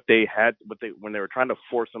 What they when they were trying to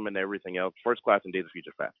force him into everything else, First Class and Days of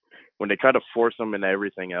Future Past. When they tried to force him into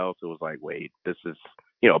everything else, it was like, wait, this is,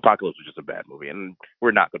 Apocalypse was just a bad movie, and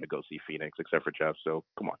we're not going to go see Phoenix except for Jeff. So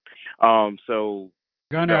come on.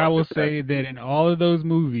 Gunnar, I will say that in all of those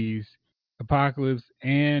movies, Apocalypse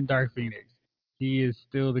and Dark Phoenix, he is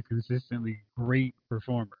still the consistently great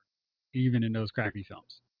performer, even in those crappy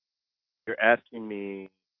films. You're asking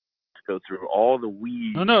me to go through all the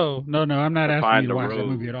weeds. No. I'm not asking you to watch that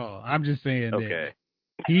movie at all. I'm just saying that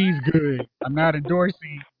he's good. I'm not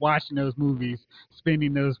endorsing watching those movies,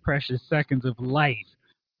 spending those precious seconds of life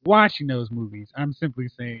watching those movies. I'm simply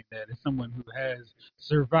saying that as someone who has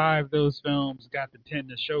survived those films, got the tin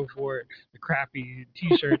to show for it, the crappy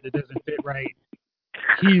T-shirt that doesn't fit right,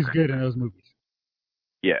 he's good in those movies.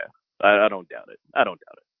 Yeah, I don't doubt it.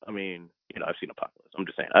 I mean, I've seen Apocalypse. I'm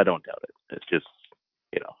just saying, I don't doubt it. It's just,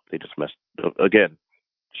 they just messed again.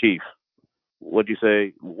 Chief, what'd you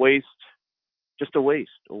say? Waste. Just a waste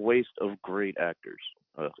of great actors.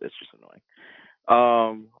 It's just annoying.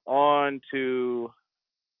 On to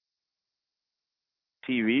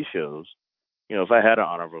TV shows. If I had an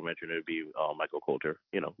honorable mention, it'd be Michael Coulter.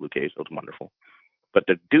 Luke Cage was wonderful. But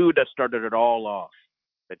the dude that started it all off,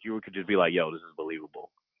 that you could just be like, yo, this is believable,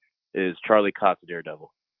 is Charlie Cox,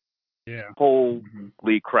 Daredevil. Yeah. Holy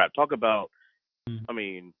crap. Talk about, I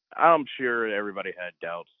mean, I'm sure everybody had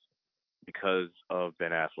doubts because of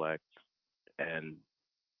Ben Affleck and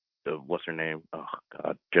what's her name? Oh,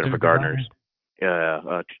 God. Jennifer Garner's. Yeah.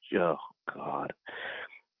 Oh, God.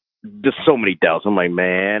 Just so many doubts. I'm like,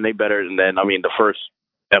 man, they better. And then, the first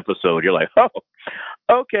episode, you're like, oh,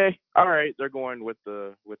 okay, all right. They're going with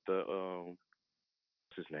the what's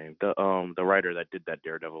his name? The writer that did that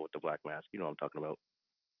Daredevil with the black mask. You know what I'm talking about?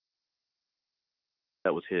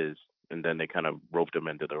 That was his, and then they kind of roped him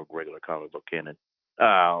into the regular comic book canon.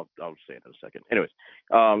 I'll say it in a second. Anyways,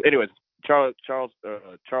 Charles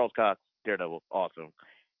Cox, Daredevil, awesome.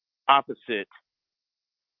 Opposite.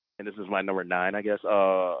 And this is my number 9, I guess.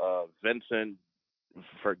 Vincent,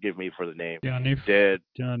 forgive me for the name.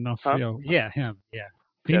 D'Onofrio. Yeah, him. Yeah.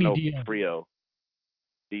 D'Onofrio.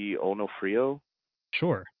 D'Onofrio?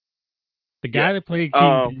 Sure. The guy that played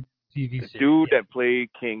Kingpin TV series. The dude that played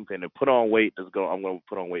Kingpin and put on weight. I'm going to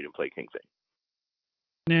put on weight and play Kingpin.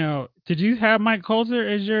 Now, did you have Mike Coulter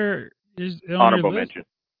as your honorable mention?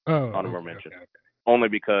 Oh, honorable mention. Okay. Only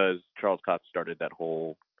because Charles Cox started that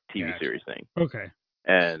whole TV series thing. Okay.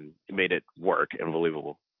 And made it work and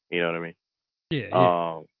believable. You know what I mean?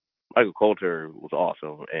 Yeah. Michael Coulter was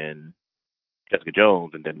awesome, and Jessica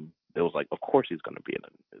Jones, and then it was like, of course he's going to be in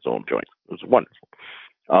his own joint. It was wonderful.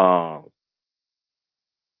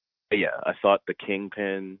 But yeah, I thought the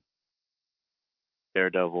Kingpin,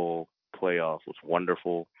 Daredevil playoff was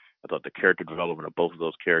wonderful. I thought the character development of both of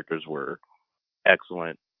those characters were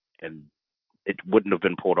excellent, and it wouldn't have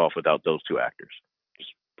been pulled off without those two actors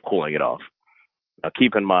just pulling it off. Now,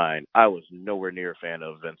 keep in mind, I was nowhere near a fan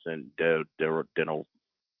of Vincent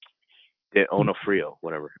D'Onofrio,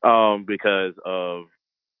 whatever, because of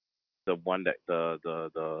the one that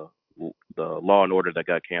the Law and Order that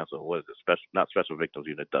got canceled. Was it not Special Victims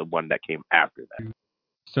Unit? The one that came after that.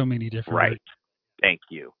 So many different. Right. Thank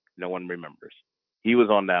you. No one remembers. He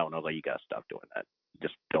was on that one. I was like, you gotta stop doing that.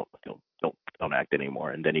 Just don't act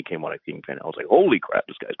anymore. And then he came on at Kingpin. I was like, holy crap,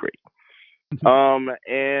 this guy's great.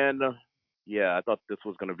 And yeah, I thought this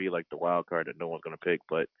was going to be like the wild card that no one's going to pick,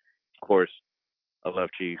 but of course, I love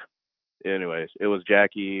Chief. Anyways, it was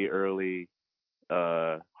Jackie Early,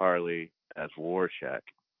 Harley as Rorschach,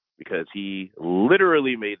 because he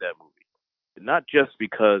literally made that movie. Not just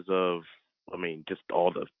because of, just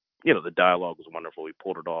all the, the dialogue was wonderful. He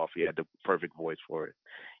pulled it off. He had the perfect voice for it.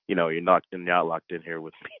 You're not locked in here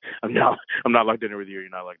with me. I'm not locked in here with you.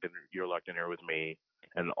 You're locked in here with me.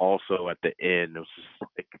 And also at the end, it was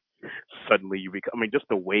just like suddenly you become. Just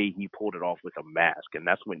the way he pulled it off with a mask, and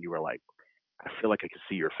that's when you were like, I feel like I can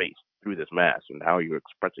see your face through this mask and how you're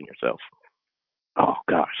expressing yourself. Oh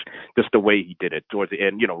gosh, just the way he did it towards the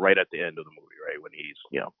end. Right at the end of the movie, right when he's,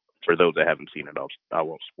 for those that haven't seen it, I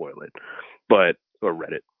won't spoil it, or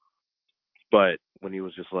read it. But when he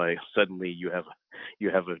was just like, suddenly you have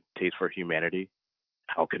a taste for humanity.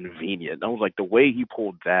 How convenient. I was like, the way he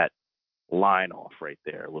pulled that line off right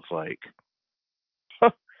there was like,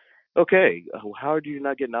 okay, how do you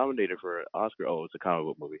not get nominated for an Oscar? Oh, it's a comic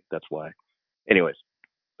book movie. That's why. Anyways,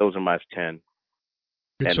 those are my 10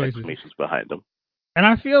 and exclamations behind them. And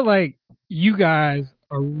I feel like you guys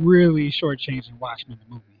are really shortchanging Watchmen the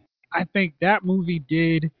movie. I think that movie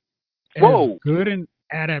did as Whoa. good an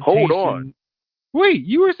adaptation. Hold on. Wait,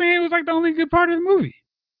 you were saying it was like the only good part of the movie?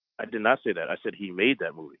 I did not say that. I said he made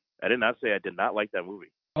that movie. I did not say I did not like that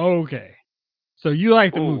movie. Okay, so you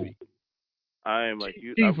like the movie? I am like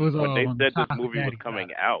you. When they said this movie was coming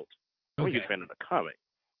out, I'm a huge fan of the comic.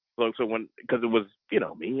 So when, because it was,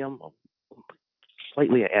 me, I'm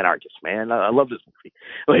slightly an anarchist, man. I love this movie.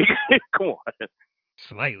 Like, come on.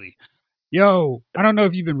 Slightly. Yo, I don't know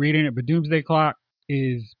if you've been reading it, but Doomsday Clock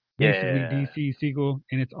is basically DC's sequel,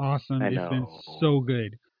 and it's awesome. It's been so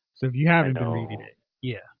good. So if you haven't been reading it,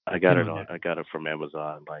 yeah, I got it on. I got it from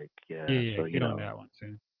Amazon. Like, so get on that one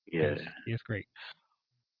soon. Yeah, it's great.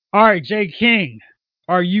 All right, Jay King,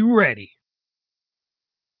 are you ready?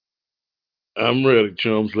 I'm ready,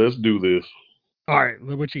 chums. Let's do this. All right,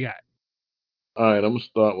 what you got? All right, I'm gonna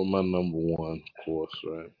start with my number one, of course.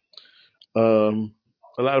 Right.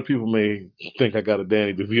 A lot of people may think I got a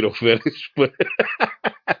Danny DeVito fetish, but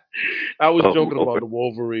I was joking about the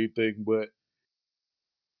Wolverine thing. But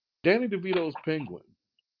Danny DeVito's Penguin.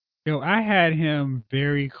 Yo, I had him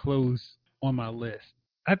very close on my list.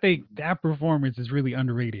 I think that performance is really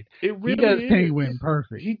underrated. It really he does is. Penguin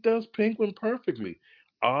perfect. He does Penguin perfectly.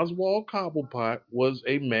 Oswald Cobblepot was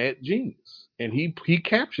a mad genius, and he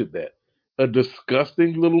captured that. A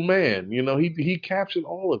disgusting little man. He captured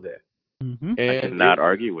all of that. Mm-hmm. And I cannot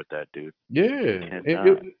argue with that, dude. Yeah,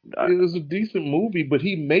 it was a decent movie, but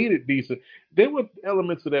he made it decent. There were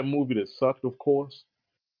elements of that movie that sucked, of course,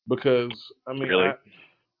 because I mean, really?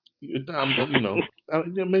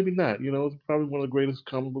 Maybe not. It's probably one of the greatest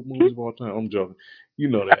comic book movies of all time. I'm joking. You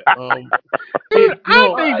know that. I think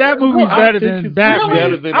that movie's better than Batman.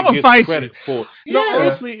 Better than I'm it gets credit for. Yeah. No,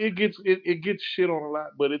 honestly, it gets shit on a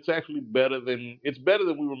lot, but it's actually better than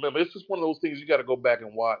we remember. It's just one of those things you got to go back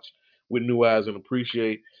and watch with new eyes and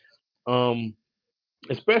appreciate.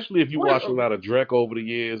 Especially if you watch a lot of Drek over the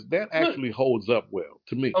years, that actually holds up well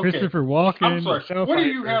to me. Okay. Christopher Walken. I'm sorry. What do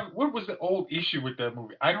you have? What was the old issue with that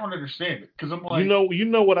movie? I don't understand it because I'm like, you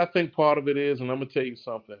know what I think part of it is, and I'm gonna tell you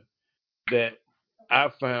something that I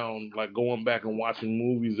found, like going back and watching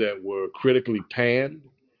movies that were critically panned,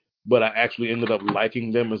 but I actually ended up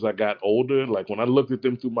liking them as I got older. Like when I looked at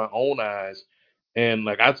them through my own eyes, and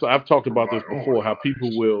like I've talked about this before, how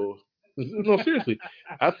people will. No, seriously.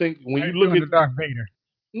 I think when you look at Darth Vader.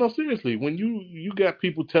 No, seriously, when you got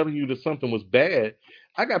people telling you that something was bad,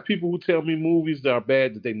 I got people who tell me movies that are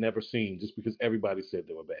bad that they never seen just because everybody said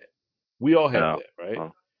they were bad. We all have that,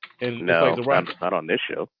 right? And no, it's like not on this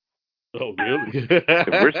show. Oh, really?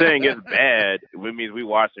 If we're saying it's bad, it means we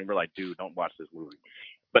watched it and we're like, dude, don't watch this movie.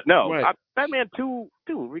 But no, right. Batman 2,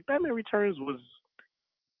 dude, Batman Returns was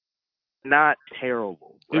not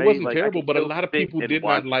terrible. Right? It wasn't terrible, but a lot of people did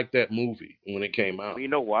not like that movie when it came out. Well, you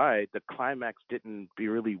know why? The climax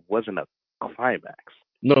really wasn't a climax.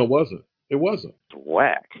 No, it wasn't. It wasn't. It's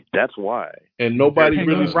whack. That's why. And nobody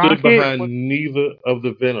really stood behind neither of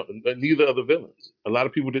the villains. A lot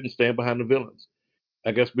of people didn't stand behind the villains.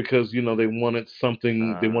 I guess because they wanted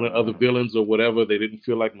something, they wanted other villains or whatever. They didn't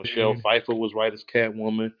feel like Michelle Pfeiffer was right as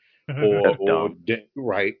Catwoman, or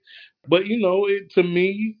right. But to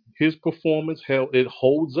me, his performance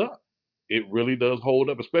holds up. It really does hold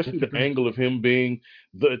up, especially the angle of him being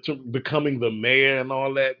becoming the mayor and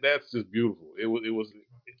all that. That's just beautiful. It was.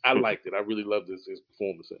 I liked it. I really loved his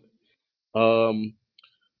performance in it.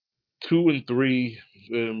 2 and 3,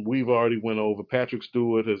 we've already went over. Patrick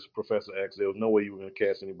Stewart as Professor X. There was no way you were going to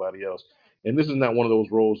cast anybody else. And this is not one of those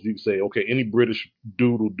roles you say, okay, any British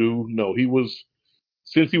dude will do. No,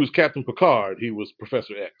 since he was Captain Picard, he was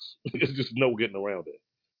Professor X. There's just no getting around it.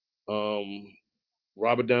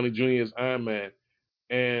 Robert Downey Jr. is Iron Man.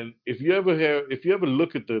 And if you ever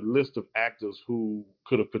look at the list of actors who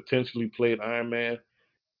could have potentially played Iron Man,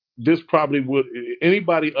 this probably would,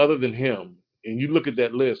 anybody other than him, and you look at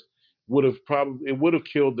that list, would have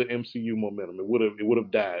killed the MCU momentum. It would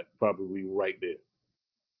have died probably right there.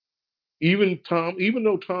 Even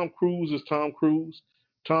though Tom Cruise is Tom Cruise,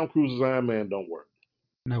 Tom Cruise's Iron Man don't work.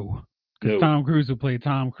 No, because Tom Cruise will play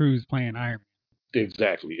Tom Cruise playing Iron Man.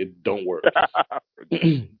 Exactly, it don't work.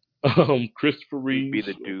 Christopher Reeves. He'd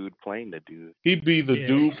be the dude playing the dude. He'd be the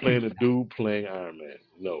dude playing the dude playing Iron Man.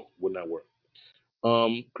 No, would not work.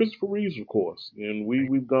 Christopher Reeves, of course, and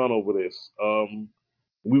we've gone over this.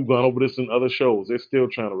 We've gone over this in other shows. They're still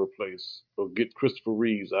trying to replace or get Christopher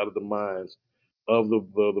Reeves out of the minds of the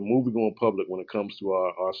movie going public when it comes to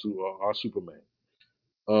our Superman.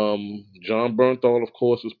 John Bernthal, of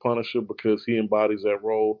course, is Punisher because he embodies that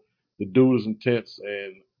role. The dude is intense,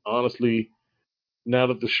 and honestly, now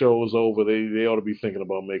that the show is over, they ought to be thinking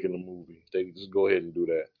about making a movie. They can just go ahead and do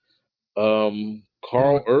that.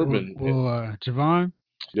 Carl Urban. Javon.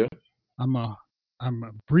 Yeah.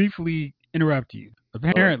 I'm briefly interrupt you.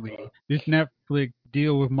 Apparently, this Netflix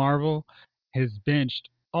deal with Marvel has benched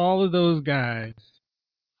all of those guys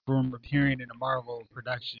from appearing in a Marvel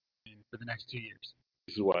production for the next 2 years.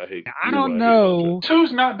 This is why I hate. I don't know.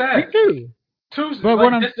 Two's not bad. Me too. Two's, but like,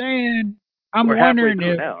 what I'm saying, I'm we're wondering halfway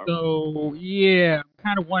through if now. so. Yeah, I'm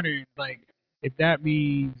kind of wondering if that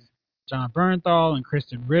means John Bernthal and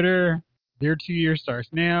Kristen Ritter, their 2 year starts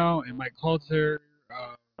now, and Mike Coulter,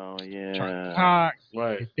 Charlie Cox,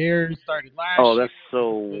 right? if theirs started last Oh, year. that's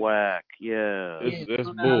so whack. Yeah. That's I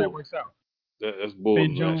don't know bull. how that works out. That's bull.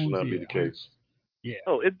 Ben That Jones, should not be the case. Yeah.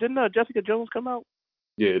 Oh, didn't Jessica Jones come out?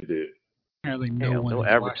 Yeah, it did. Apparently, no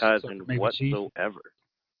advertising whatsoever.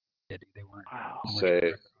 Yeah, they weren't. Wow.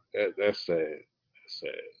 Sad. That's sad. That's sad.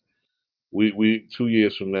 We 2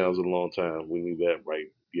 years from now is a long time. We knew that right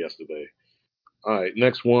yesterday. All right,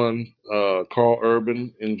 next one. Carl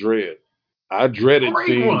Urban in Dredd. I dreaded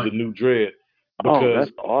seeing the new Dredd because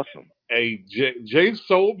that's awesome. Hey, Jay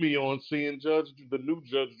sold me on seeing the new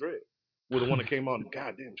Judge Dredd. Well, the one that came out in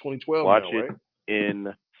goddamn 2012 Watch now, right?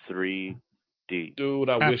 In 3D. Dude,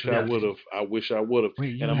 I wish I would have.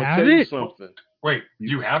 Wait, and I'm gonna tell you something. Wait,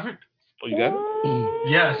 you haven't? Oh, you got it?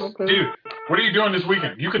 Yes, okay. Dude. What are you doing this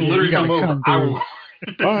weekend? You can literally come over. All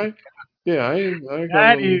right. Yeah, I ain't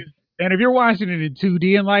that is, and if you're watching it in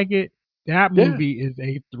 2D and like it, that movie is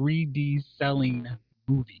a 3D selling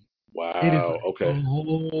movie. Wow. It is a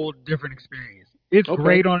whole different experience. It's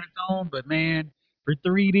great on its own, but man, for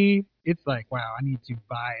 3D, it's like, wow, I need to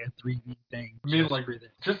buy a 3D thing. I mean,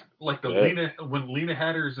 just like Lena, when Lena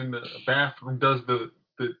Hatter's in the bathroom does the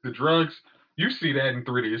drugs, you see that in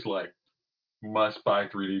 3D. It's like, must buy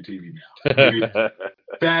 3D TV now.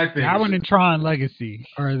 Bad thing. That one and Tron Legacy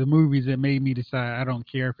are the movies that made me decide I don't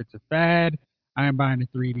care if it's a fad. I am buying a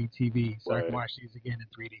 3D TV so I can watch these again in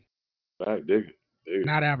 3D. I dig it.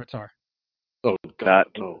 Not Avatar. Oh God,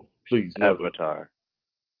 no! Please, Avatar.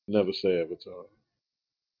 Never say Avatar.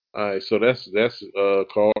 All right, so that's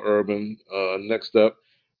Carl Urban. Next up,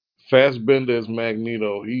 Fassbender as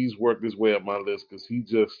Magneto. He's worked his way up my list because he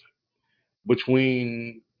just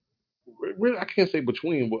between. Really, I can't say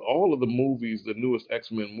between, but all of the movies, the newest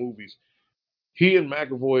X-Men movies, he and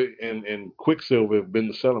McAvoy and Quicksilver have been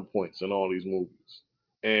the selling points in all these movies.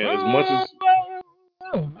 And as much as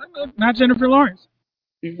not Jennifer Lawrence.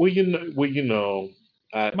 Well, you know,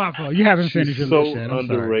 my fault. You haven't finished your list yet. She's so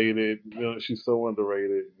underrated. You know, she's so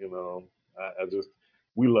underrated. You know, I just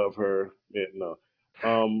we love her. Yeah, no.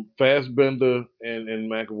 Fassbender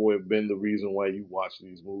and McAvoy have been the reason why you watch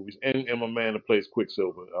these movies. And my man that plays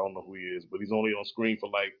Quicksilver, I don't know who he is, but he's only on screen for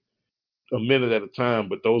like a minute at a time.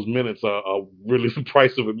 But those minutes are really the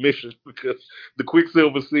price of admission because the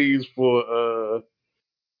Quicksilver scenes for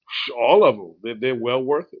all of them, they're well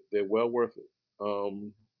worth it. They're well worth it.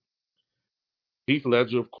 Heath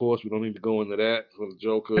Ledger, of course, we don't need to go into that for the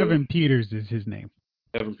Joker. Evan Peters is his name.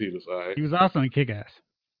 Evan Peters, all right. He was also in Kick-Ass.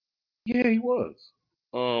 Yeah, he was.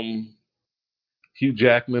 Hugh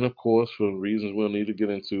Jackman, of course, for reasons we'll need to get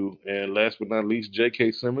into. And last but not least,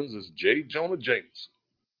 J.K. Simmons is J. Jonah Jameson.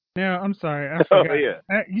 Now, I'm sorry, I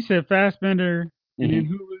forgot. You said Fassbender, and then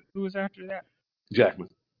who was after that? Jackman.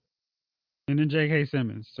 And then J.K.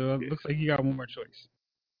 Simmons. So it looks like you got one more choice.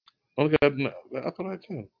 I thought I had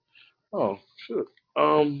 10. Oh, shit.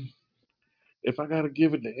 If I gotta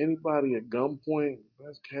give it to anybody at gunpoint,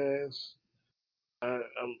 best cast,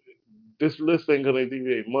 this list ain't gonna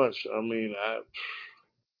deviate much. I mean,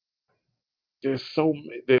 there's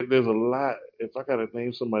a lot. If I gotta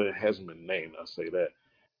name somebody that hasn't been named, I'll say that.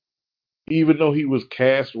 Even though he was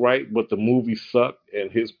cast right, but the movie sucked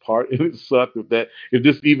and his part in it sucked. If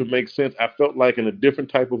this even makes sense, I felt like in a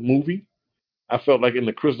different type of movie. I felt like in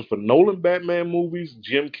the Christopher Nolan Batman movies,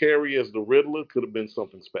 Jim Carrey as the Riddler could have been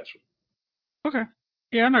something special. Okay.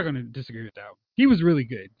 Yeah, I'm not going to disagree with that. He was really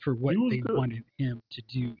good for what they wanted him to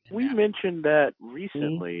do. We mentioned that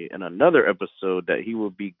recently in another episode that he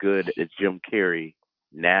would be good as Jim Carrey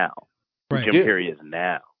now. Right. Jim Carrey is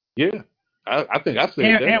now. Yeah. I think I said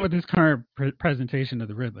that. And with his current presentation of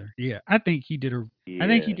the Riddler. Yeah. I think he did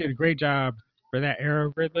a great job for that era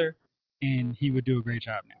of Riddler, and he would do a great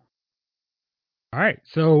job now. All right.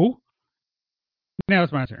 So now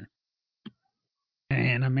it's my turn.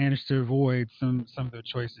 And I managed to avoid some of the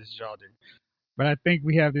choices y'all did. But I think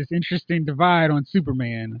we have this interesting divide on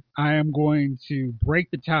Superman. I am going to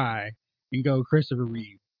break the tie and go Christopher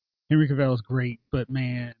Reeve. Henry Cavill is great, but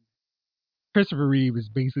man, Christopher Reeve is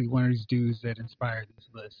basically one of these dudes that inspired this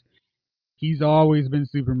list. He's always been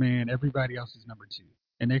Superman. Everybody else is number two.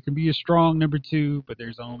 And there can be a strong number two, but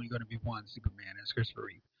there's only going to be one Superman. It's Christopher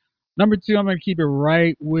Reeve. Number 2, I'm going to keep it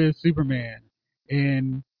right with Superman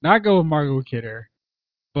and not go with Margot Kidder,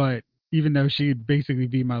 but even though she'd basically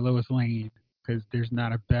be my Lois Lane because there's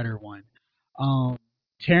not a better one.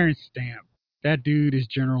 Terrence Stamp. That dude is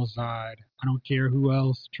General Zod. I don't care who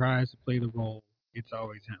else tries to play the role. It's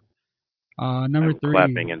always him. Number 3.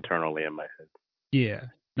 Clapping internally in my head. Yeah.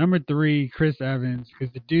 Number 3, Chris Evans,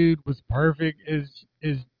 because the dude was perfect as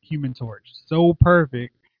Human Torch. So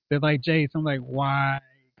perfect that, like Jace, I'm like, why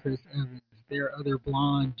Chris Evans? There are other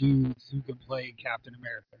blonde dudes who can play Captain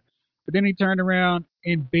America. But then he turned around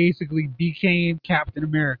and basically became Captain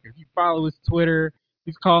America. If you follow his Twitter,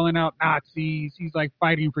 he's calling out Nazis. He's like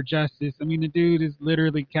fighting for justice. I mean, the dude is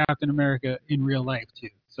literally Captain America in real life too.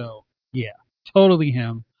 So yeah, totally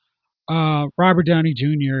him. Robert Downey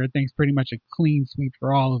Jr. I think is pretty much a clean sweep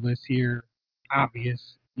for all of us here.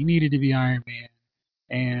 Obvious. He needed to be Iron Man.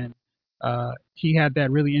 And he had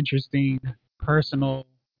that really interesting personal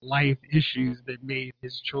life issues that made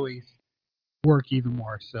his choice work even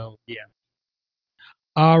more. So, yeah.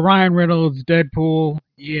 Ryan Reynolds, Deadpool.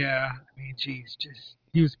 Yeah. I mean, geez,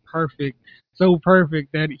 he was perfect. So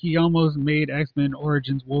perfect that he almost made X-Men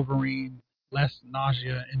Origins Wolverine less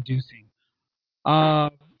nausea-inducing.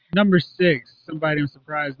 Number 6, somebody I'm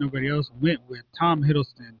surprised nobody else went with, Tom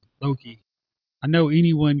Hiddleston, Loki. I know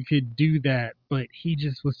anyone could do that, but he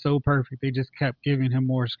just was so perfect. They just kept giving him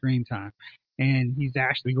more screen time. And he's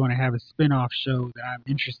actually going to have a spin-off show that I'm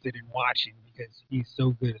interested in watching because he's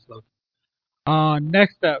so good as Loki.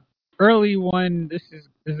 Next up, early one, this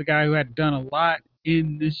is a guy who had done a lot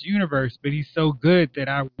in this universe, but he's so good that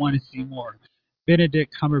I want to see more.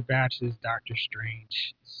 Benedict Cumberbatch's Doctor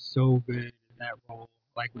Strange. So good in that role.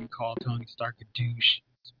 Like we call Tony Stark a douche.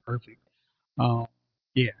 It's perfect.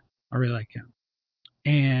 Yeah, I really like him.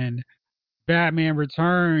 And Batman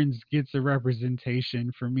Returns gets a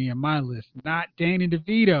representation for me on my list. Not Danny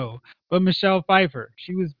DeVito, but Michelle Pfeiffer.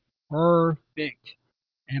 She was perfect.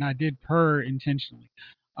 And I did purr intentionally.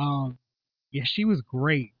 Yeah, she was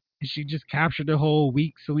great. And she just captured the whole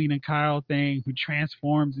weak Selena Kyle thing, who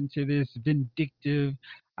transforms into this vindictive,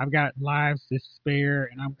 I've got lives to spare,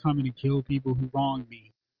 and I'm coming to kill people who wronged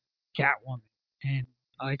me, Catwoman. And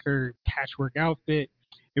I like her patchwork outfit.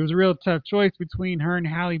 It was a real tough choice between her and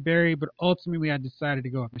Halle Berry, but ultimately I decided to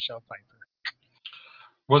go with Michelle Pfeiffer.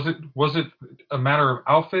 Was it a matter of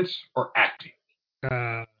outfits or acting?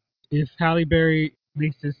 If Halle Berry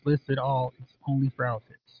makes this list at all, it's only for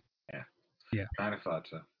outfits. Yeah. Kind of thought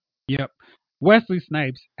so. Yep. Wesley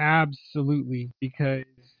Snipes, absolutely, because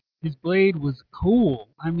his Blade was cool.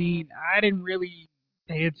 I mean, I didn't really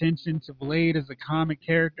pay attention to Blade as a comic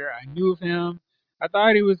character. I knew of him. I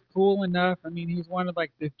thought he was cool enough. I mean, he was one of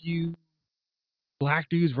like the few black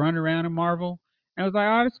dudes running around in Marvel. And I was like,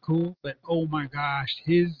 oh, that's cool. But oh my gosh,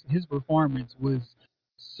 his performance was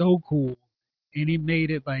so cool. And he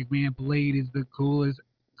made it like, man, Blade is the coolest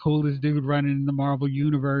dude running in the Marvel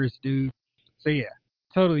universe, dude. So yeah,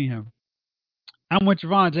 totally him. I'm with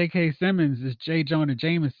Javon. J.K. Simmons is J. Jonah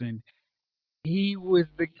Jameson. He was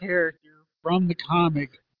the character from the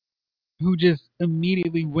comic who just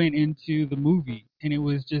immediately went into the movie, and it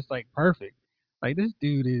was just like perfect. Like this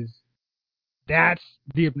dude that's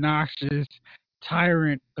the obnoxious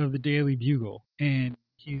tyrant of the Daily Bugle, and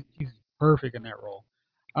he's perfect in that role.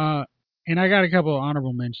 And I got a couple of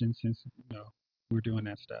honorable mentions since we're doing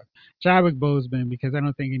that stuff. Chadwick Boseman, because I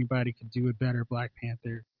don't think anybody could do it better. Black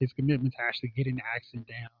Panther, his commitment to actually getting the accent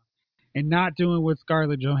down and not doing what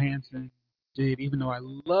Scarlett Johansson did. Even though I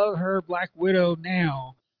love her Black Widow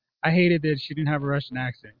now, I hated that she didn't have a Russian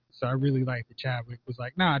accent. So I really liked that Chadwick was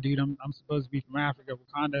like, nah, dude, I'm supposed to be from Africa,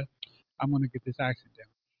 Wakanda. I'm going to get this accent down.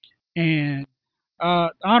 And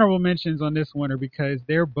honorable mentions on this one are because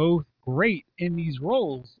they're both great in these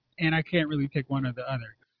roles, and I can't really pick one or the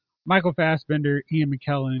other. Michael Fassbender, Ian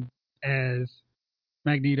McKellen as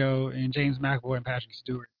Magneto, and James McAvoy and Patrick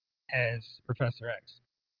Stewart as Professor X.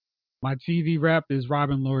 My TV rep is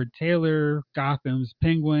Robin Lord Taylor, Gotham's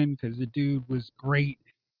Penguin, because the dude was great,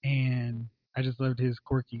 and I just loved his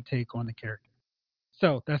quirky take on the character.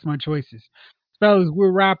 So that's my choices. Fellas,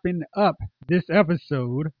 we're wrapping up this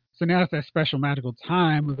episode. So now it's that special magical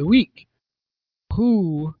time of the week.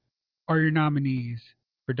 Who are your nominees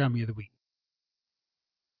for Dummy of the Week?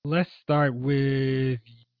 Let's start with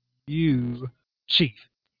you, Chief.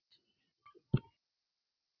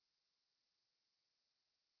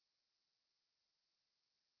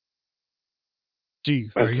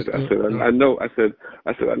 Chief, I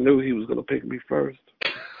knew he was gonna pick me first.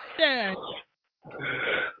 Yeah.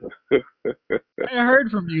 I heard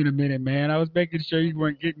from you in a minute, man. I was making sure you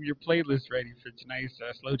weren't getting your playlist ready for tonight's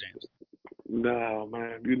Slow Jams. No,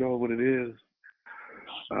 man. You know what it is.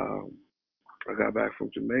 I got back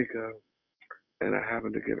from Jamaica and I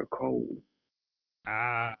happened to get a cold.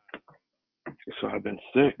 So I've been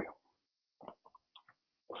sick.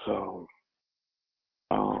 So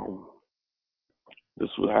this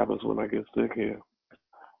is what happens when I get sick here.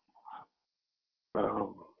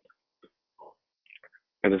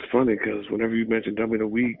 And it's funny because whenever you mention Dummy of the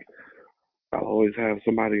Week, I'll always have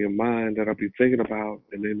somebody in mind that I'll be thinking about,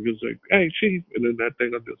 and then you'll say, "Hey, Chief," and then that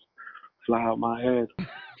thing will just fly out my head.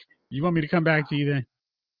 You want me to come back to you then?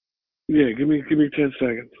 Yeah, give me 10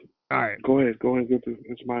 seconds. All right. Go ahead. Get to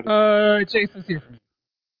somebody. Jason's here for me.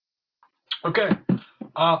 Okay.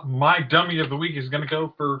 My dummy of the week is going to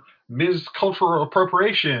go for Ms. Cultural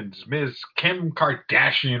Appropriations, Ms. Kim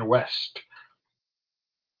Kardashian West.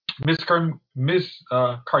 Ms.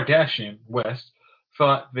 Kardashian West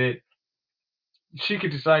thought that she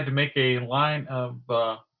could decide to make a line of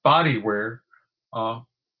body wear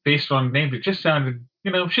based on a name that just sounded,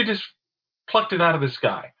 she just plucked it out of the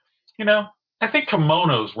sky. I think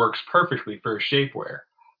kimonos works perfectly for shapewear.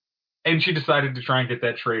 And she decided to try and get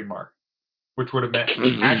that trademark, which would have meant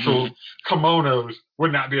actual kimonos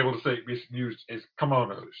would not be able to be used as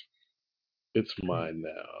kimonos. It's mine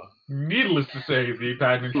now. Needless to say, the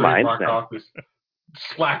Patent and Trademark Office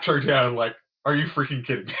slapped her down like, are you freaking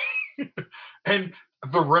kidding me? And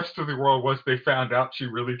the rest of the world, once they found out she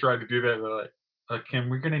really tried to do that, they're like, Kim,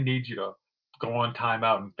 we're going to need you to go on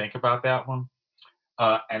timeout and think about that one.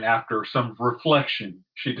 And after some reflection,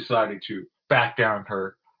 she decided to back down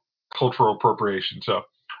her cultural appropriation. So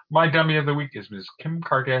my dummy of the week is Ms. Kim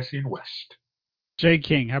Kardashian West. Jay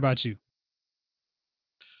King, how about you?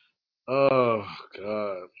 Oh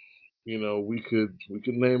God, we could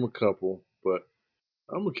name a couple, but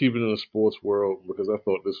I'm gonna keep it in the sports world because I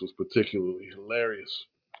thought this was particularly hilarious.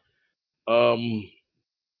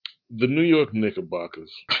 The New York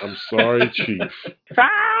Knickerbockers. I'm sorry, Chief.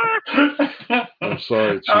 I'm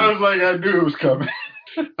sorry, Chief. I was like, I knew it was coming.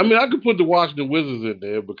 I mean, I could put the Washington Wizards in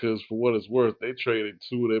there because, for what it's worth, they traded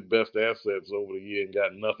two of their best assets over the year and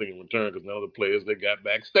got nothing in return because none of the players they got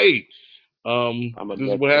back stayed. This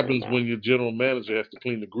is what happens when your general manager has to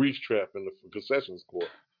clean the grease trap in the concessions court.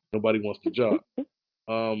 Nobody wants the job.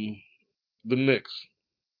 The Knicks.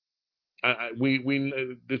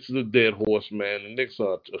 This is a dead horse, man. The Knicks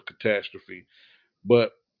are a catastrophe.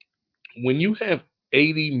 But when you have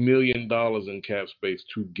 $80 million in cap space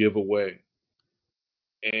to give away,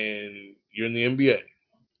 and you're in the NBA,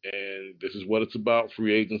 and this is what it's about: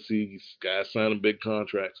 free agency, guys signing big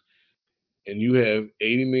contracts, and you have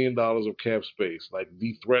 $80 million of cap space, like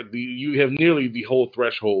you have nearly the whole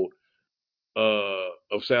threshold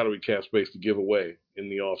of salary cap space to give away in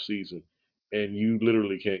the off season, and you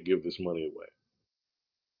literally can't give this money away.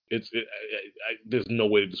 There's no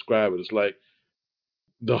way to describe it. It's like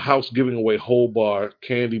the house giving away whole bar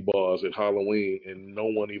candy bars at Halloween, and no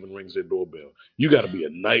one even rings their doorbell. You got to be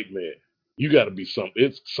a nightmare. You got to be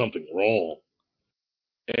it's something wrong.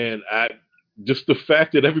 And just the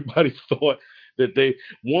fact that everybody thought that they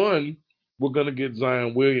were going to get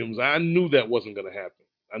Zion Williams, I knew that wasn't going to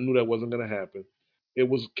happen. It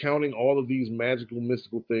was counting all of these magical,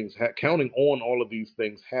 mystical things, counting on all of these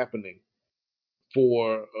things happening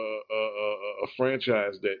for a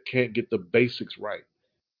franchise that can't get the basics right.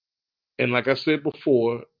 And like I said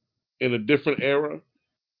before, in a different era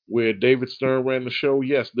where David Stern ran the show,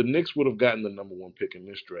 yes, the Knicks would have gotten the number one pick in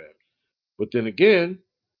this draft. But then again,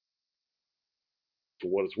 for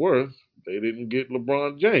what it's worth, they didn't get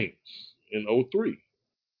LeBron James in 2003.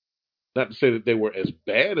 Not to say that they were as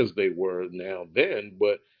bad as they were now then,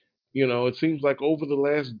 but it seems like over the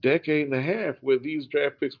last decade and a half where these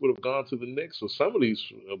draft picks would have gone to the Knicks, or some of these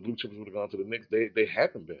blue chips would have gone to the Knicks, they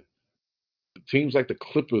haven't been. Teams like the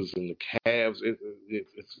Clippers and the Cavs,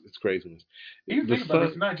 it's craziness. You think about it,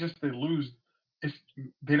 it's not just they lose, it's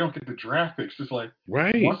they don't get the draft picks. It's like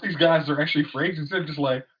once these guys are actually free agents, they're just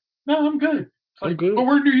like, no, I'm good. It's like, but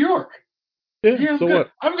we're in New York. Yeah, so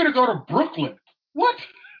what? I'm gonna go to Brooklyn. What?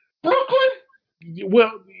 Brooklyn?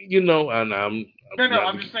 Well, and I'm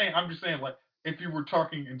just saying, like, if you were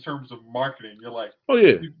talking in terms of marketing, you're like, oh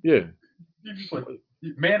yeah, you're just like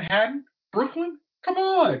Manhattan, Brooklyn. Come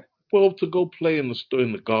on. Well, to go play in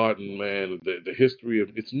the Garden, man, the history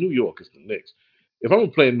of it's New York, it's the Knicks. If I'm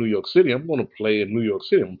gonna play in New York City, I'm gonna play in New York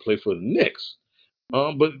City. I'm gonna play for the Knicks.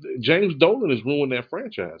 But James Dolan has ruined that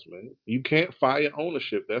franchise, man. You can't fire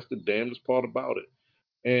ownership. That's the damnedest part about it.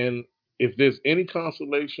 And if there's any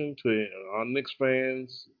consolation to our Knicks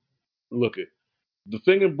fans, look it. The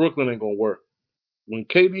thing in Brooklyn ain't gonna work. When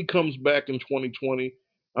KD comes back in 2020,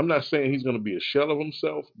 I'm not saying he's gonna be a shell of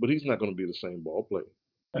himself, but he's not gonna be the same ball player.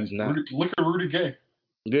 He's not. Look at Rudy Gay.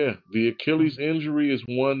 Yeah, the Achilles injury is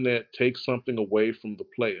one that takes something away from the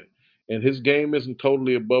player. And his game isn't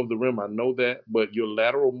totally above the rim. I know that, but your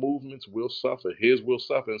lateral movements will suffer. His will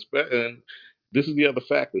suffer. And this is the other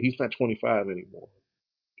factor. He's not 25 anymore.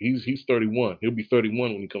 He's 31. He'll be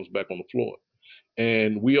 31 when he comes back on the floor.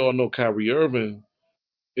 And we all know Kyrie Irving.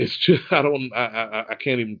 It's just I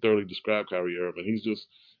can't even thoroughly describe Kyrie Irving.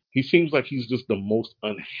 He seems like he's just the most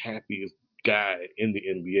unhappiest guy in the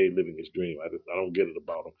NBA living his dream. I don't get it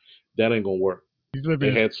about him. That ain't gonna work.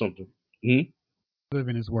 They had something.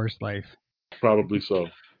 Living his worst life. Probably so.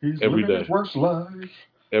 He's every living day. his worst life.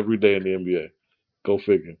 Every day in the NBA. Go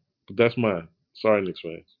figure. But that's mine. Sorry, Knicks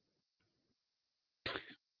fans.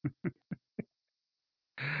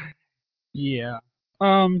 Yeah.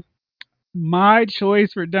 My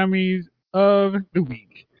choice for dummies of the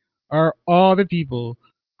week are all the people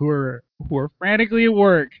who are frantically at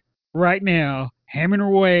work right now, hammering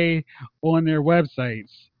away on their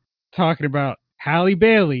websites, talking about Halle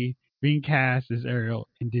Bailey being cast as Ariel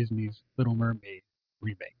in Disney's Little Mermaid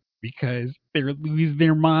remake because they're losing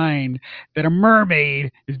their mind that a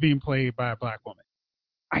mermaid is being played by a black woman.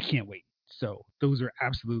 I can't wait. So those are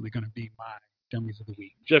absolutely going to be my dummies of the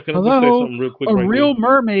week. Jeff, can I just say something real quick? A real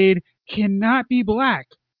mermaid cannot be black.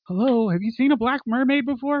 Hello, have you seen a black mermaid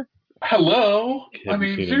before? Hello, I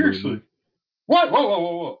mean seriously. What?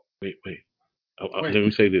 Whoa! Wait. Let me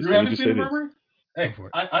say this. You haven't seen a mermaid? Hey,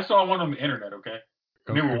 I saw one on the internet. Okay,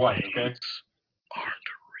 they were white. Okay, aren't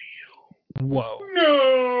real. Whoa. No.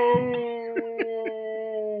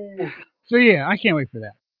 So yeah, I can't wait for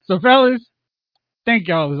that. So fellas, thank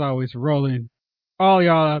y'all as always for rolling. All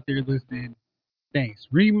y'all out there listening, thanks.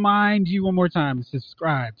 Remind you one more time to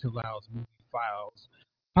subscribe to Lyles Movie Files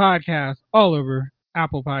podcast all over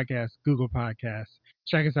Apple Podcasts, Google Podcasts.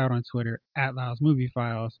 Check us out on Twitter at Lyles Movie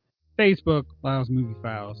Files, Facebook Lyles Movie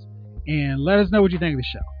Files, and let us know what you think of the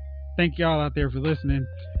show. Thank y'all out there for listening.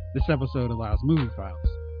 This episode of Lyles Movie Files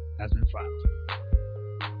has been filed.